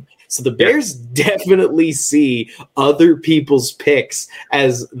for him. So the Bears definitely see other people's picks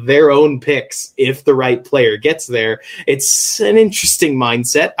as their own picks if the right player gets there. It's an interesting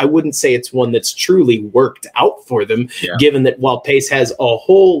mindset. I wouldn't say it's one that's truly worked out for them, given that while Pace has a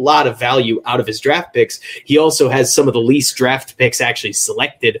whole lot of value out of his draft picks, he also has some of the least draft picks actually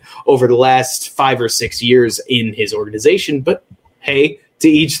selected over the last 5 or 6 years in his organization. But hey, to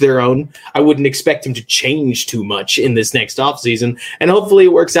each their own. I wouldn't expect him to change too much in this next offseason, and hopefully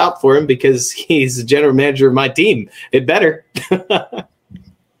it works out for him because he's the general manager of my team. It better.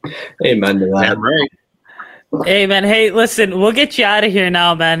 Amen to that. Right. Hey, man. Hey, listen, we'll get you out of here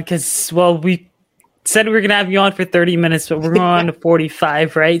now, man, because, well, we said we were going to have you on for 30 minutes, but we're going on to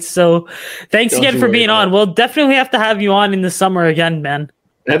 45, right? So thanks again for being on. We'll definitely have to have you on in the summer again, man.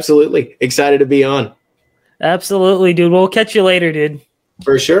 Absolutely. Excited to be on. Absolutely, dude. We'll catch you later, dude.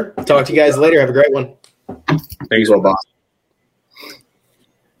 For sure. Talk to you guys later. Have a great one. Thanks, well, boss.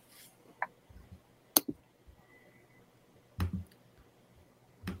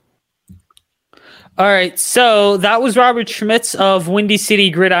 All right, so that was Robert Schmitz of Windy City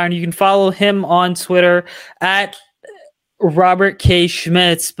Gridiron. You can follow him on Twitter at Robert K.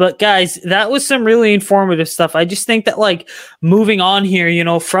 Schmitz. But guys, that was some really informative stuff. I just think that like moving on here, you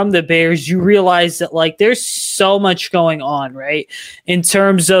know, from the Bears, you realize that like there's so much going on, right? In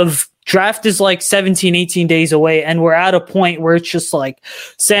terms of draft is like 17, 18 days away, and we're at a point where it's just like,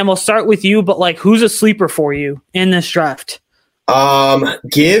 Sam, I'll start with you, but like who's a sleeper for you in this draft?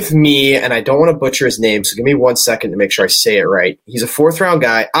 Give me, and I don't want to butcher his name, so give me 1 second to make sure I say it right. He's a 4th-round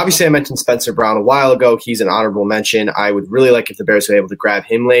guy. Obviously, I mentioned Spencer Brown a while ago. He's an honorable mention. I would really like if the Bears were able to grab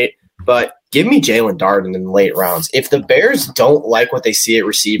him late, but give me Jalen Darden in the late rounds. If the Bears don't like what they see at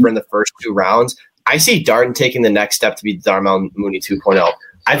receiver in the first 2 rounds, I see Darden taking the next step to be Darnell Mooney 2.0.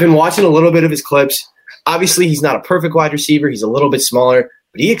 I've been watching a little bit of his clips. Obviously, he's not a perfect wide receiver. He's a little bit smaller,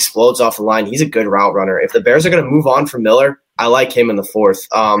 but he explodes off the line. He's a good route runner. If the Bears are going to move on from Miller, I like him in the 4th.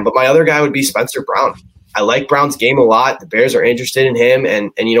 But my other guy would be Spencer Brown. I like Brown's game a lot. The Bears are interested in him,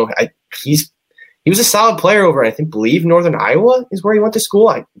 and you know, he was a solid player over, I believe Northern Iowa is where he went to school.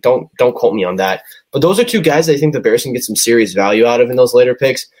 I don't quote me on that. But those are 2 guys that I think the Bears can get some serious value out of in those later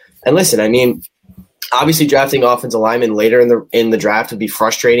picks. And listen, I mean, obviously drafting offensive linemen later in the draft would be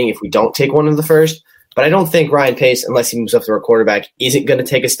frustrating if we don't take one in the first. But I don't think Ryan Pace, unless he moves up to a quarterback, isn't going to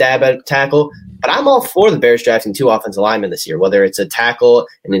take a stab at tackle. But I'm all for the Bears drafting 2 offensive linemen this year, whether it's a tackle,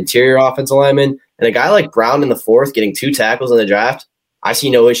 an interior offensive lineman, and a guy like Brown in the 4th getting 2 tackles in the draft. I see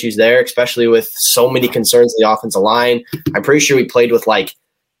no issues there, especially with so many concerns in the offensive line. I'm pretty sure we played with like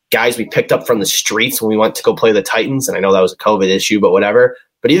guys we picked up from the streets when we went to go play the Titans, and I know that was a COVID issue, but whatever.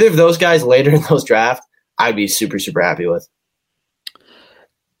 But either of those guys later in those drafts, I'd be super, super happy with.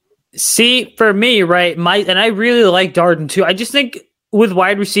 See, for me, right, and I really like Darden too. I just think with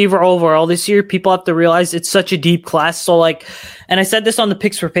wide receiver overall this year, people have to realize it's such a deep class. So like, and I said this on the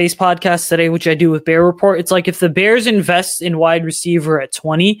Picks for Pace podcast today, which I do with Bear Report. It's like if the Bears invest in wide receiver at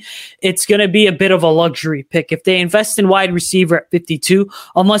 20, it's going to be a bit of a luxury pick. If they invest in wide receiver at 52,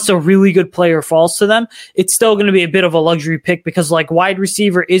 unless a really good player falls to them, it's still going to be a bit of a luxury pick because like wide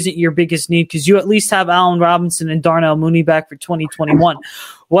receiver isn't your biggest need because you at least have Allen Robinson and Darnell Mooney back for 2021.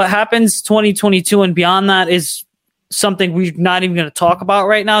 What happens 2022 and beyond that is something we're not even going to talk about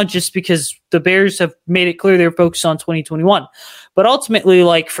right now just because the Bears have made it clear they're focused on 2021. But ultimately,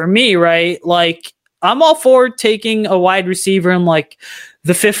 like for me, right, like I'm all for taking a wide receiver in like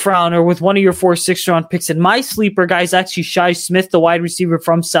the 5th round or with one of your 4 6th-round picks. And my sleeper guy is actually Shi Smith, the wide receiver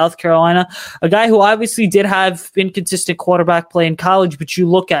from South Carolina, a guy who obviously did have inconsistent quarterback play in college, but you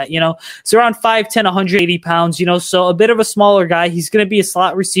look at, you know, it's around 5'10", 180 pounds, you know, so a bit of a smaller guy. He's going to be a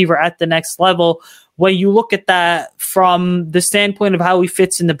slot receiver at the next level. When you look at that from the standpoint of how he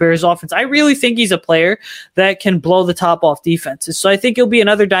fits in the Bears offense, I really think he's a player that can blow the top off defenses. So I think he'll be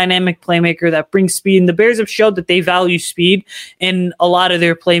another dynamic playmaker that brings speed. And the Bears have showed that they value speed in a lot of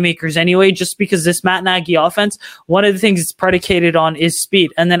their playmakers anyway, just because this Matt Nagy offense, one of the things it's predicated on is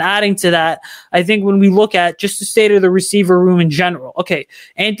speed. And then adding to that, I think when we look at just the state of the receiver room in general, okay,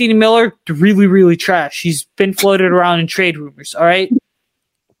 Anthony Miller, really, really trash. He's been floated around in trade rumors, all right?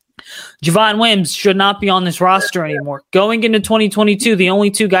 Javon Wims should not be on this roster anymore. Going into 2022, the only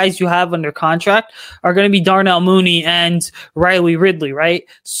 2 guys you have under contract are going to be Darnell Mooney and Riley Ridley, right?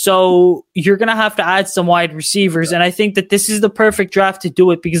 So you're going to have to add some wide receivers, and I think that this is the perfect draft to do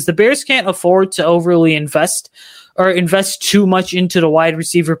it because the Bears can't afford to overly invest too much into the wide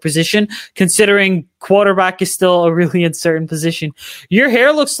receiver position, considering quarterback is still a really uncertain position. Your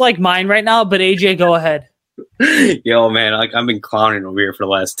hair looks like mine right now, but AJ, go ahead. Yo, man, like I've been clowning over here for the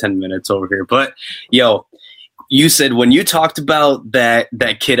last 10 minutes over here. But yo, you said when you talked about that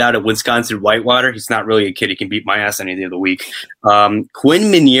kid out of Wisconsin, Whitewater, he's not really a kid. He can beat my ass any day of the week. Quinn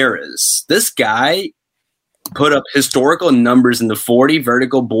Menieres, this guy put up historical numbers in the 40,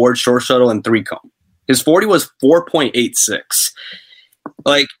 vertical, board, short shuttle, and 3-cone. His 40 was 4.86.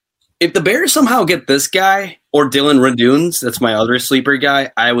 Like, if the Bears somehow get this guy or Dylan Radunes, that's my other sleeper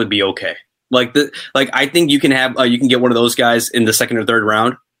guy, I would be okay. I think you can have you can get one of those guys in the 2nd or 3rd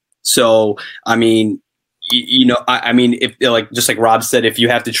round. So I mean, I mean, if like just like Rob said, if you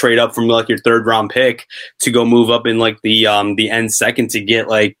have to trade up from like your 3rd round pick to go move up in like the end 2nd to get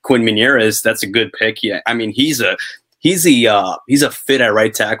like Quinn Menieres, that's a good pick. Yeah, I mean he's a fit at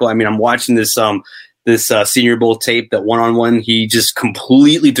right tackle. I mean, I'm watching this Senior Bowl tape that 1-on-1 he just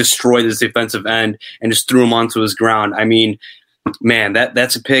completely destroyed his defensive end and just threw him onto his ground. I mean, Man,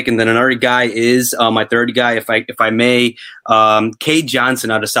 that's a pick. And then another guy is my third guy, if I may, Cade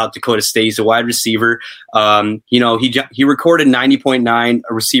Johnson out of South Dakota State. He's a wide receiver. He recorded 90.9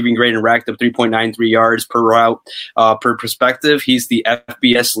 a receiving grade and racked up 3.93 yards per route. Per perspective, he's the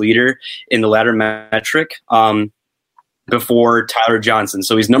FBS leader in the latter metric before Tyler Johnson.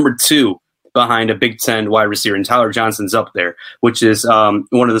 So he's number 2 behind a Big Ten wide receiver, and Tyler Johnson's up there, which is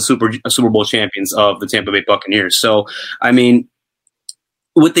one of the Super Bowl champions of the Tampa Bay Buccaneers. So, I mean,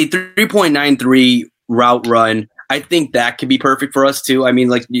 with the 3.93 route run, I think that could be perfect for us too. I mean,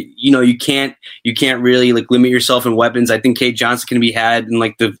 like you can't really like limit yourself in weapons. I think Cade Johnson can be had in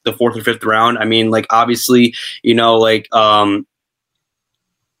like the 4th or 5th round. I mean, like obviously, the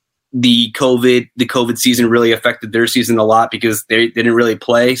COVID season really affected their season a lot because they didn't really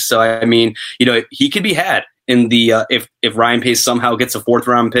play. So I mean, he could be had in the if Ryan Pace somehow gets a 4th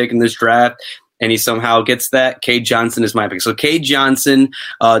round pick in this draft and he somehow gets that, Cade Johnson is my pick. So Cade Johnson,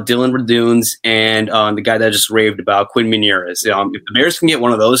 Dylan Radunes, and the guy that I just raved about, Quinn Meinerz. If the Bears can get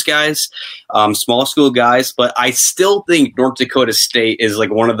one of those guys, small school guys, but I still think North Dakota State is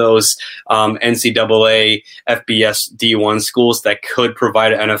like one of those NCAA FBS D1 schools that could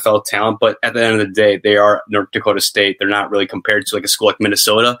provide an NFL talent. But at the end of the day, they are North Dakota State. They're not really compared to like a school like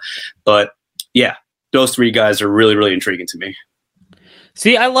Minnesota. But yeah, those 3 guys are really, really intriguing to me.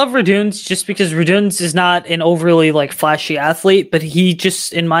 See, I love Radunes just because Radunes is not an overly like flashy athlete, but he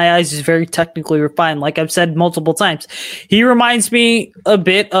just, in my eyes, is very technically refined. Like I've said multiple times, he reminds me a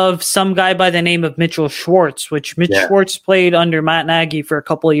bit of some guy by the name of Mitchell Schwartz, which Schwartz played under Matt Nagy for a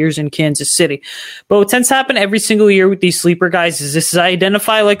couple of years in Kansas City. But what tends to happen every single year with these sleeper guys is I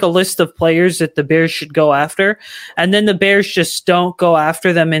identify like a list of players that the Bears should go after, and then the Bears just don't go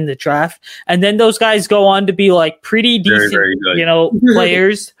after them in the draft. And then those guys go on to be like pretty decent, very good.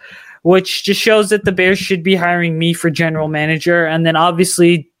 Players, which just shows that the Bears should be hiring me for general manager. And then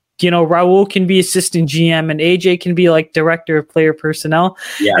obviously, Raul can be assistant GM and AJ can be like director of player personnel.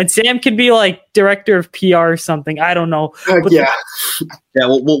 Yeah. And Sam can be like director of PR or something. I don't know. Yeah.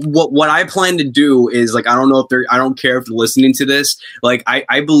 Well, what I plan to do is like, I don't care if they're listening to this. Like,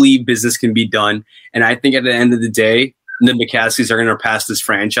 I believe business can be done. And I think at the end of the day, the McCaskies are going to pass this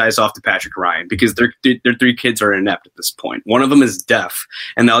franchise off to Patrick Ryan because their 3 kids are inept at this point. One of them is deaf,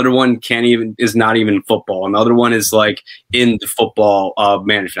 and the other one is not even football, and the other one is like in the football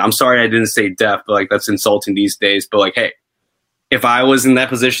management. I'm sorry I didn't say deaf, but like that's insulting these days. But like, hey, if I was in that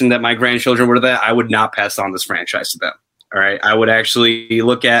position that my grandchildren were that, I would not pass on this franchise to them. All right, I would actually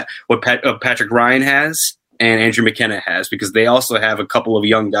look at what Patrick Ryan has and Andrew McKenna has, because they also have a couple of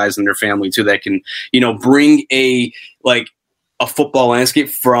young guys in their family too that can, bring a football landscape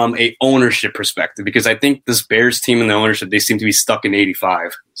from a ownership perspective. Because I think this Bears team and the ownership, they seem to be stuck in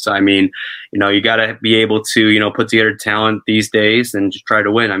 '85. So I mean, you got to be able to, put together talent these days and just try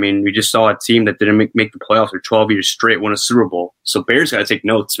to win. I mean, we just saw a team that didn't make the playoffs for 12 years straight win a Super Bowl. So Bears got to take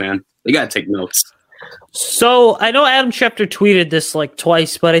notes, man. They got to take notes. So I know Adam Schefter tweeted this like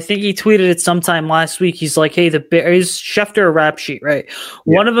twice, but I think he tweeted it sometime last week. He's like, hey, the Bears, Schefter a rap sheet, right?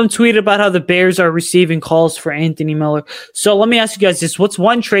 Yeah. One of them tweeted about how the Bears are receiving calls for Anthony Miller. So let me ask you guys this. What's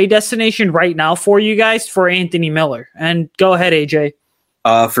one trade destination right now for you guys for Anthony Miller? And go ahead, AJ.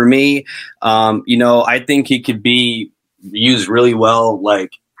 For me, I think he could be used really well,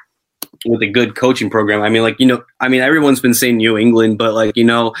 like with a good coaching program. I mean, everyone's been saying New England, but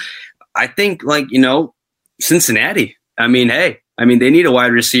I think Cincinnati. I mean, hey, they need a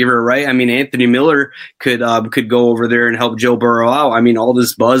wide receiver, right? I mean, Anthony Miller could go over there and help Joe Burrow out. I mean, all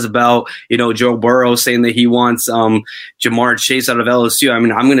this buzz about, Joe Burrow saying that he wants Jamar Chase out of LSU. I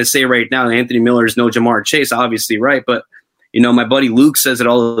mean, I'm going to say right now, Anthony Miller is no Jamar Chase, obviously, right? But, my buddy Luke says it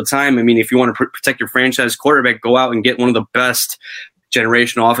all the time. I mean, if you want to protect your franchise quarterback, go out and get one of the best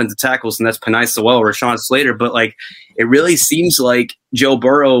generational offensive tackles, and that's Penei Sewell or Rashawn Slater. But it really seems like Joe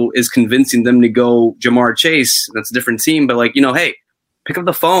Burrow is convincing them to go Jamar Chase. That's a different team, but hey, pick up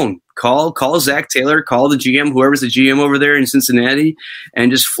the phone, call Zach Taylor, call the GM, whoever's the GM over there in Cincinnati,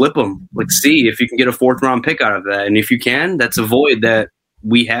 and just flip them. See if you can get a 4th round pick out of that, and if you can, that's a void that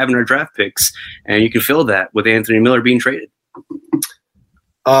we have in our draft picks, and you can fill that with Anthony Miller being traded.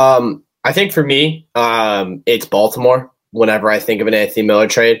 I think for me, it's Baltimore. Whenever I think of an Anthony Miller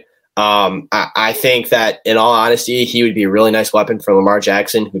trade, I think that in all honesty, he would be a really nice weapon for Lamar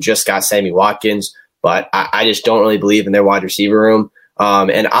Jackson, who just got Sammy Watkins, but I just don't really believe in their wide receiver room.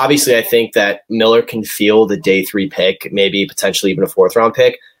 And obviously I think that Miller can field the day 3 pick, maybe potentially even a 4th round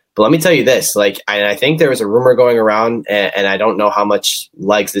pick. But let me tell you this, I think there was a rumor going around, and I don't know how much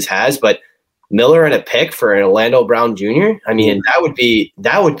legs this has, but Miller and a pick for an Orlando Brown Jr. I mean, that would be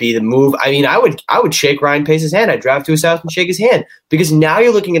the move. I mean, I would shake Ryan Pace's hand. I'd drive to his house and shake his hand, because now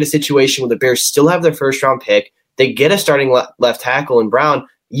you're looking at a situation where the Bears still have their first round pick. They get a starting left tackle in Brown.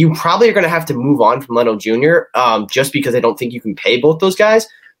 You probably are going to have to move on from Leno Jr. Just because I don't think you can pay both those guys.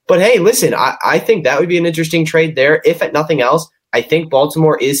 But hey, listen, I think that would be an interesting trade there. If at nothing else, I think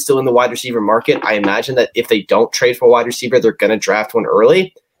Baltimore is still in the wide receiver market. I imagine that if they don't trade for a wide receiver, they're going to draft one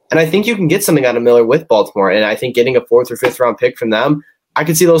early. And I think you can get something out of Miller with Baltimore. And I think getting a 4th or 5th round pick from them, I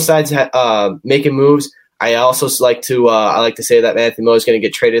could see those sides making moves. I also like to say that Anthony Miller is going to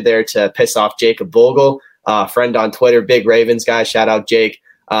get traded there to piss off Jacob Vogel, friend on Twitter, big Ravens guy. Shout out Jake.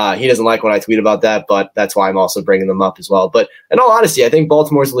 He doesn't like when I tweet about that, but that's why I'm also bringing them up as well. But in all honesty, I think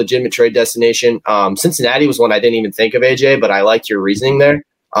Baltimore's a legitimate trade destination. Cincinnati was one I didn't even think of, AJ, but I like your reasoning there.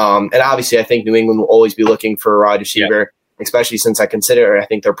 And obviously, I think New England will always be looking for a wide receiver, especially since I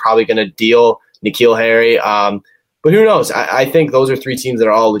think they're probably going to deal N'Keal Harry. But who knows? I think those are 3 teams that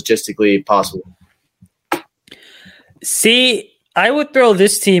are all logistically possible. See, I would throw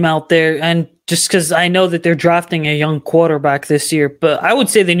this team out there, and just because I know that they're drafting a young quarterback this year, but I would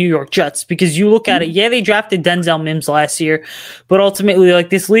say the New York Jets, because you look at it, they drafted Denzel Mims last year, but ultimately, like,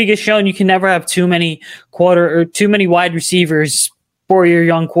 this league has shown you can never have too many wide receivers for your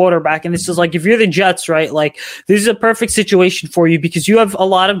young quarterback. And this is like, if you're the Jets, right, like, this is a perfect situation for you, because you have a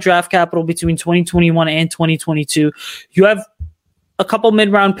lot of draft capital between 2021 and 2022. You have a couple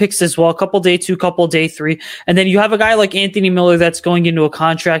mid-round picks as well, a couple day 2, couple day 3. And then you have a guy like Anthony Miller that's going into a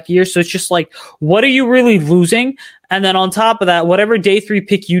contract year. So it's just like, what are you really losing? And then on top of that, whatever day 3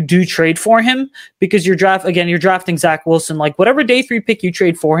 pick you do trade for him, because you're drafting Zach Wilson, like, whatever day 3 pick you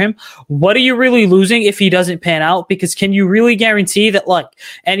trade for him, what are you really losing if he doesn't pan out? Because can you really guarantee that, like,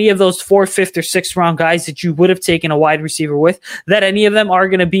 any of those 4th, 5th, or 6th round guys that you would have taken a wide receiver with, that any of them are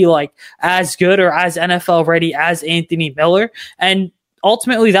going to be like as good or as NFL ready as Anthony Miller? And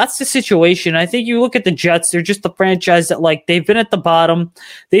ultimately, that's the situation. I think you look at the Jets, they're just the franchise that, like, they've been at the bottom.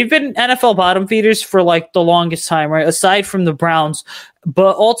 They've been NFL bottom feeders for, like, the longest time, right? Aside from the Browns.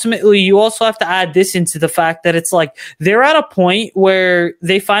 But ultimately, you also have to add this into the fact that it's like they're at a point where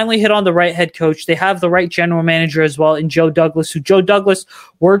they finally hit on the right head coach. They have the right general manager as well in Joe Douglas, who Joe Douglas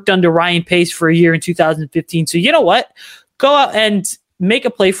worked under Ryan Pace for a year in 2015. So you know what? Go out and make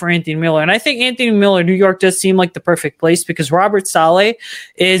a play for Anthony Miller. And I think Anthony Miller, New York, does seem like the perfect place, because Robert Saleh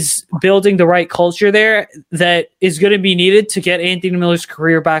is building the right culture there that is going to be needed to get Anthony Miller's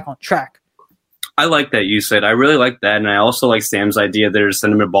career back on track. I like that you said. I really like that, and I also like Sam's idea there to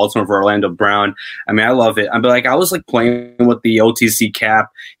send him to Baltimore for Orlando Brown. I mean, I love it. I was like playing with the OTC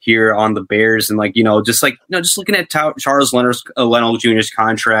cap here on the Bears, and just looking at Charles Leno Jr.'s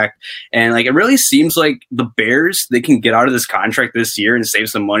contract, and like it really seems like the Bears, they can get out of this contract this year and save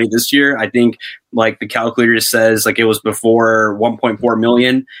some money this year. I think like the calculator says, like it was before $1.4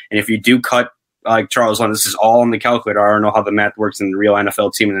 million, and if you do cut like Charles Leno, this is all on the calculator. I don't know how the math works in the real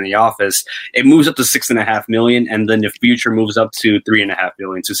NFL team and in the office. It moves up to $6.5 million, and then the future moves up to $3.5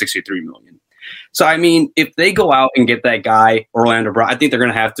 million to $63 million. So I mean, if they go out and get that guy Orlando Brown, I think they're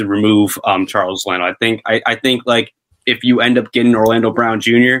going to have to remove Charles Leno. I think like if you end up getting Orlando Brown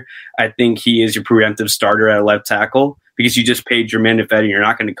Jr., I think he is your preemptive starter at left tackle, because you just paid your minute vet and you're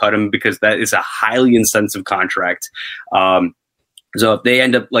not going to cut him, because that is a highly incentive contract. So if they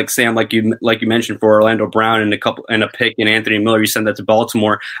end up like Sam, like you mentioned, for Orlando Brown and a pick in Anthony Miller, you send that to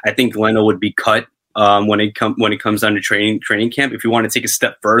Baltimore, I think Leno would be cut when it comes down to training camp. If you want to take a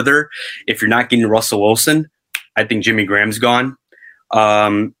step further, if you're not getting Russell Wilson, I think Jimmy Graham's gone.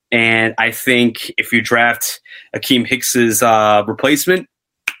 And I think if you draft Akeem Hicks's replacement,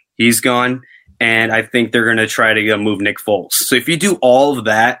 he's gone. And I think they're going to try to move Nick Foles. So if you do all of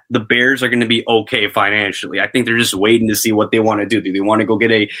that, the Bears are going to be okay financially. I think they're just waiting to see what they want to do. Do they want to go get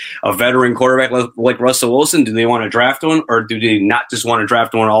a veteran quarterback like Russell Wilson? Do they want to draft one? Or do they not just want to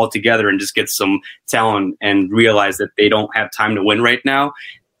draft one altogether and just get some talent and realize that they don't have time to win right now?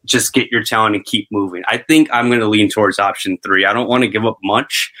 Just get your talent and keep moving. I think I'm going to lean towards option 3. I don't want to give up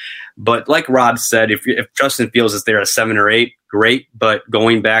much. But like Rob said, if Justin Fields is there at 7 or 8, great. But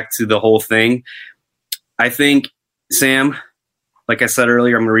going back to the whole thing, I think, Sam, like I said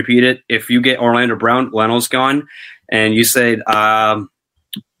earlier, I'm going to repeat it. If you get Orlando Brown, Leno's gone, and you said, I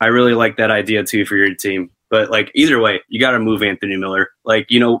really like that idea too for your team. But like either way, you got to move Anthony Miller. Like,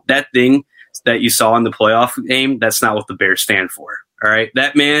 that thing that you saw in the playoff game, that's not what the Bears stand for. All right.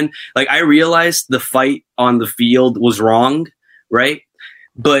 That man, like I realized the fight on the field was wrong, right?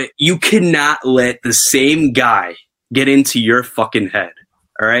 But you cannot let the same guy get into your fucking head.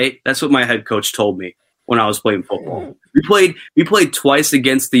 All right. That's what my head coach told me when I was playing football. We played twice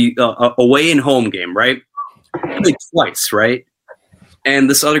against the away and home game, right? We played twice, right? And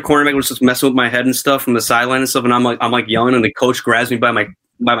this other cornerback was just messing with my head and stuff from the sideline and stuff, and I'm like yelling, and the coach grabs me by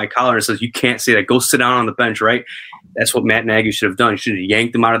my collar and says, "You can't say that. Go sit down on the bench," right? That's what Matt Nagy should have done. He should have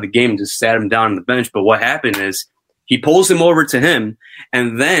yanked him out of the game and just sat him down on the bench. But what happened is he pulls him over to him,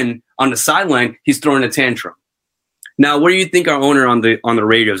 and then on the sideline, he's throwing a tantrum. Now, what do you think our owner on the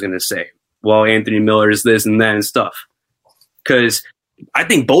radio is going to say? Well, Anthony Miller is this and that and stuff. Because I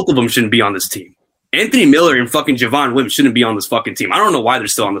think both of them shouldn't be on this team. Anthony Miller and fucking Javon Wims shouldn't be on this fucking team. I don't know why they're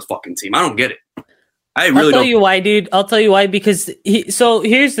still on this fucking team. I don't get it. I'll tell you why, dude. I'll tell you why, because so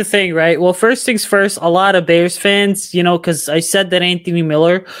here's the thing, right? Well, first things first, a lot of Bears fans, because I said that Anthony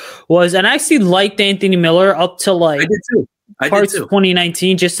Miller was, and I actually liked Anthony Miller up to like parts of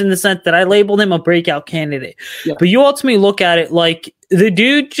 2019, just in the sense that I labeled him a breakout candidate. Yeah. But you ultimately look at it like the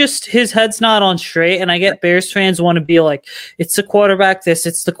dude, just his head's not on straight, and I get Bears fans want to be like, it's the quarterback this,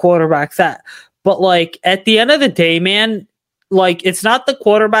 it's the quarterback that. But like at the end of the day, man, like it's not the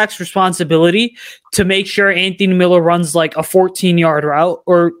quarterback's responsibility to make sure Anthony Miller runs like a 14-yard route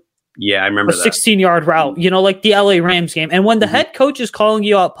or I remember a 16-yard route, like the LA Rams game. And when the head coach is calling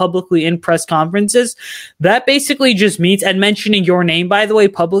you out publicly in press conferences, that basically just means, and mentioning your name, by the way,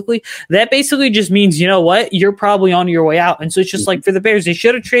 publicly, that basically just means, you know what, you're probably on your way out. And so it's just like for the Bears, they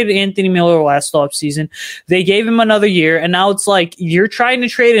should have traded Anthony Miller last offseason. They gave him another year, and now it's like you're trying to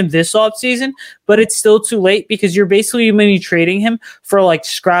trade him this offseason, but it's still too late because you're basically only trading him for like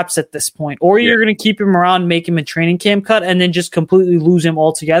scraps at this point. Or you're going to keep him around, make him a training camp cut, and then just completely lose him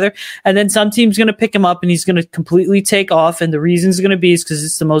altogether. And then some team's going to pick him up and he's going to completely take off. And the reason is going to be is because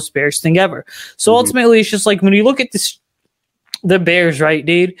it's the most Bears thing ever. So ultimately, it's just like when you look at this, the Bears, right,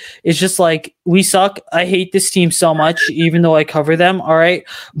 dude, it's just like we suck. I hate this team so much, even though I cover them. All right.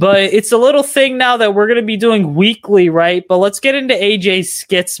 But it's a little thing now that we're going to be doing weekly, right? But let's get into AJ's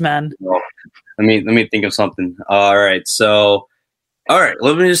skits, man. Let me think of something. All right. So. All right,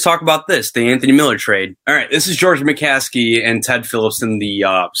 let me just talk about this, the Anthony Miller trade. All right, this is George McCaskey and Ted Phillips in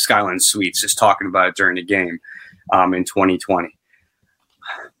the Skyline Suites just talking about it during the game in 2020.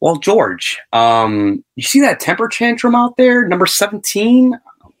 Well, George, you see that temper tantrum out there, number 17?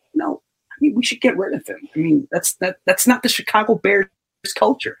 No, I mean, we should get rid of him. I mean, that's not the Chicago Bears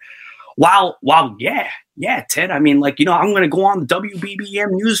culture. Wow, yeah, Ted. I mean, like, I'm going to go on the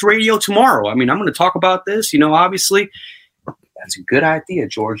WBBM News Radio tomorrow. I mean, I'm going to talk about this, obviously. That's a good idea,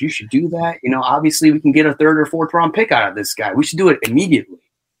 George. You should do that. Obviously we can get a 3rd or 4th round pick out of this guy. We should do it immediately.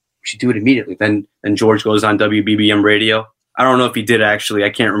 Then George goes on WBBM radio. I don't know if he did actually. I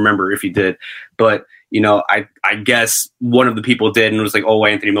can't remember if he did. But, I guess one of the people did and was like, oh,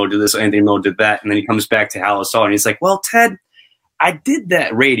 Anthony Miller did this, Anthony Miller did that. And then he comes back to Halisol and he's like, well, Ted, I did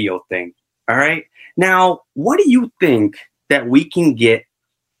that radio thing. All right. Now, what do you think that we can get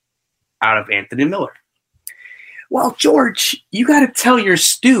out of Anthony Miller? Well, George, you got to tell your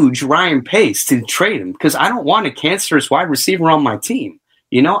stooge, Ryan Pace, to trade him because I don't want a cancerous wide receiver on my team.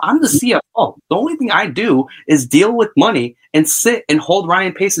 I'm the CFO. The only thing I do is deal with money and sit and hold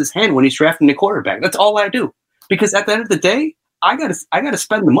Ryan Pace's hand when he's drafting the quarterback. That's all I do. Because at the end of the day, I gotta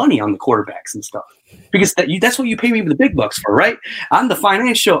spend the money on the quarterbacks and stuff. Because that's what you pay me the big bucks for, right? I'm the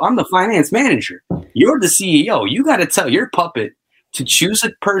finance manager. You're the CEO. You got to tell your puppet to choose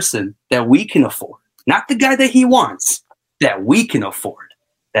a person that we can afford. Not the guy that he wants, that we can afford.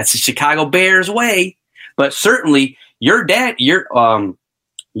 That's the Chicago Bears way. But certainly, your dad, your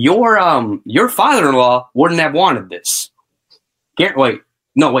father-in-law wouldn't have wanted this. Your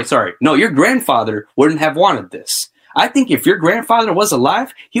grandfather wouldn't have wanted this. I think if your grandfather was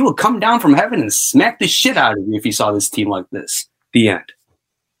alive, he would come down from heaven and smack the shit out of you if he saw this team like this. The end.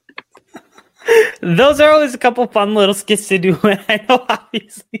 Those are always a couple fun little skits to do. I know,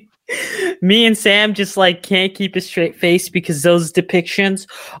 obviously. Me and Sam just like can't keep a straight face because those depictions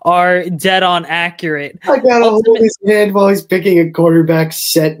are dead on accurate. I gotta hold his hand while he's picking a quarterback.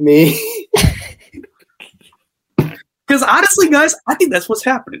 Set me. Because honestly, guys, I think that's what's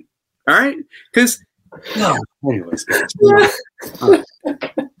happening. All right? Because, anyways, guys. Oh,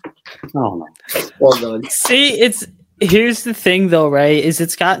 no. Well done. See, here's the thing, though, right? Is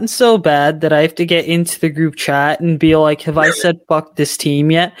it's gotten so bad that I have to get into the group chat and be like, have I said fuck this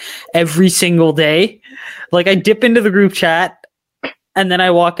team yet? Every single day. Like, I dip into the group chat and then I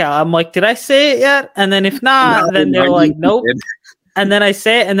walk out. I'm like, did I say it yet? And then if not, then they're like, nope. And then I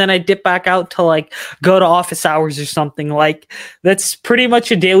say it and then I dip back out to like go to office hours or something. Like, that's pretty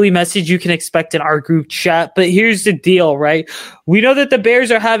much a daily message you can expect in our group chat. But here's the deal, right? We know that the Bears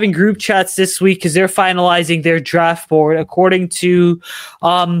are having group chats this week because they're finalizing their draft board according to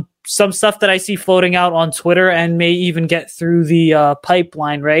some stuff that I see floating out on Twitter and may even get through the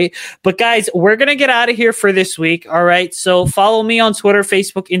pipeline, right? But guys, we're going to get out of here for this week. All right. So follow me on Twitter,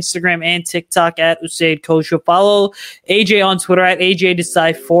 Facebook, Instagram, and TikTok at Usaid Kosho. Follow AJ on Twitter at AJ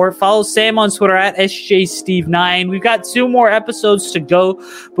Desai4. Follow Sam on Twitter at SJSteve9. We've got 2 more episodes to go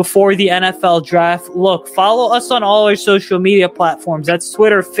before the NFL draft. Look, follow us on all our social media platforms. That's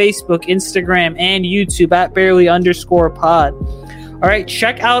Twitter, Facebook, Instagram, and YouTube at @barely_pod. All right,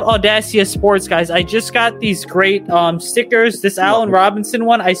 check out Audacia Sports, guys. I just got these great stickers. This Allen Robinson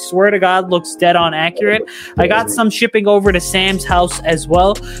one, I swear to God, looks dead on accurate. I got some shipping over to Sam's house as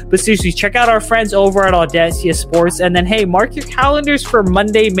well. But seriously, check out our friends over at Audacia Sports. And then, hey, mark your calendars for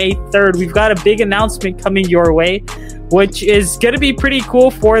Monday, May 3rd. We've got a big announcement coming your way, which is going to be pretty cool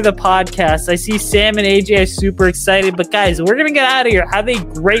for the podcast. I see Sam and AJ are super excited. But, guys, we're going to get out of here. Have a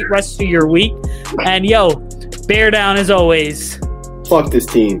great rest of your week. And, yo, bear down as always. Fuck this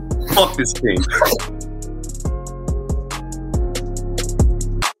team. Fuck this team.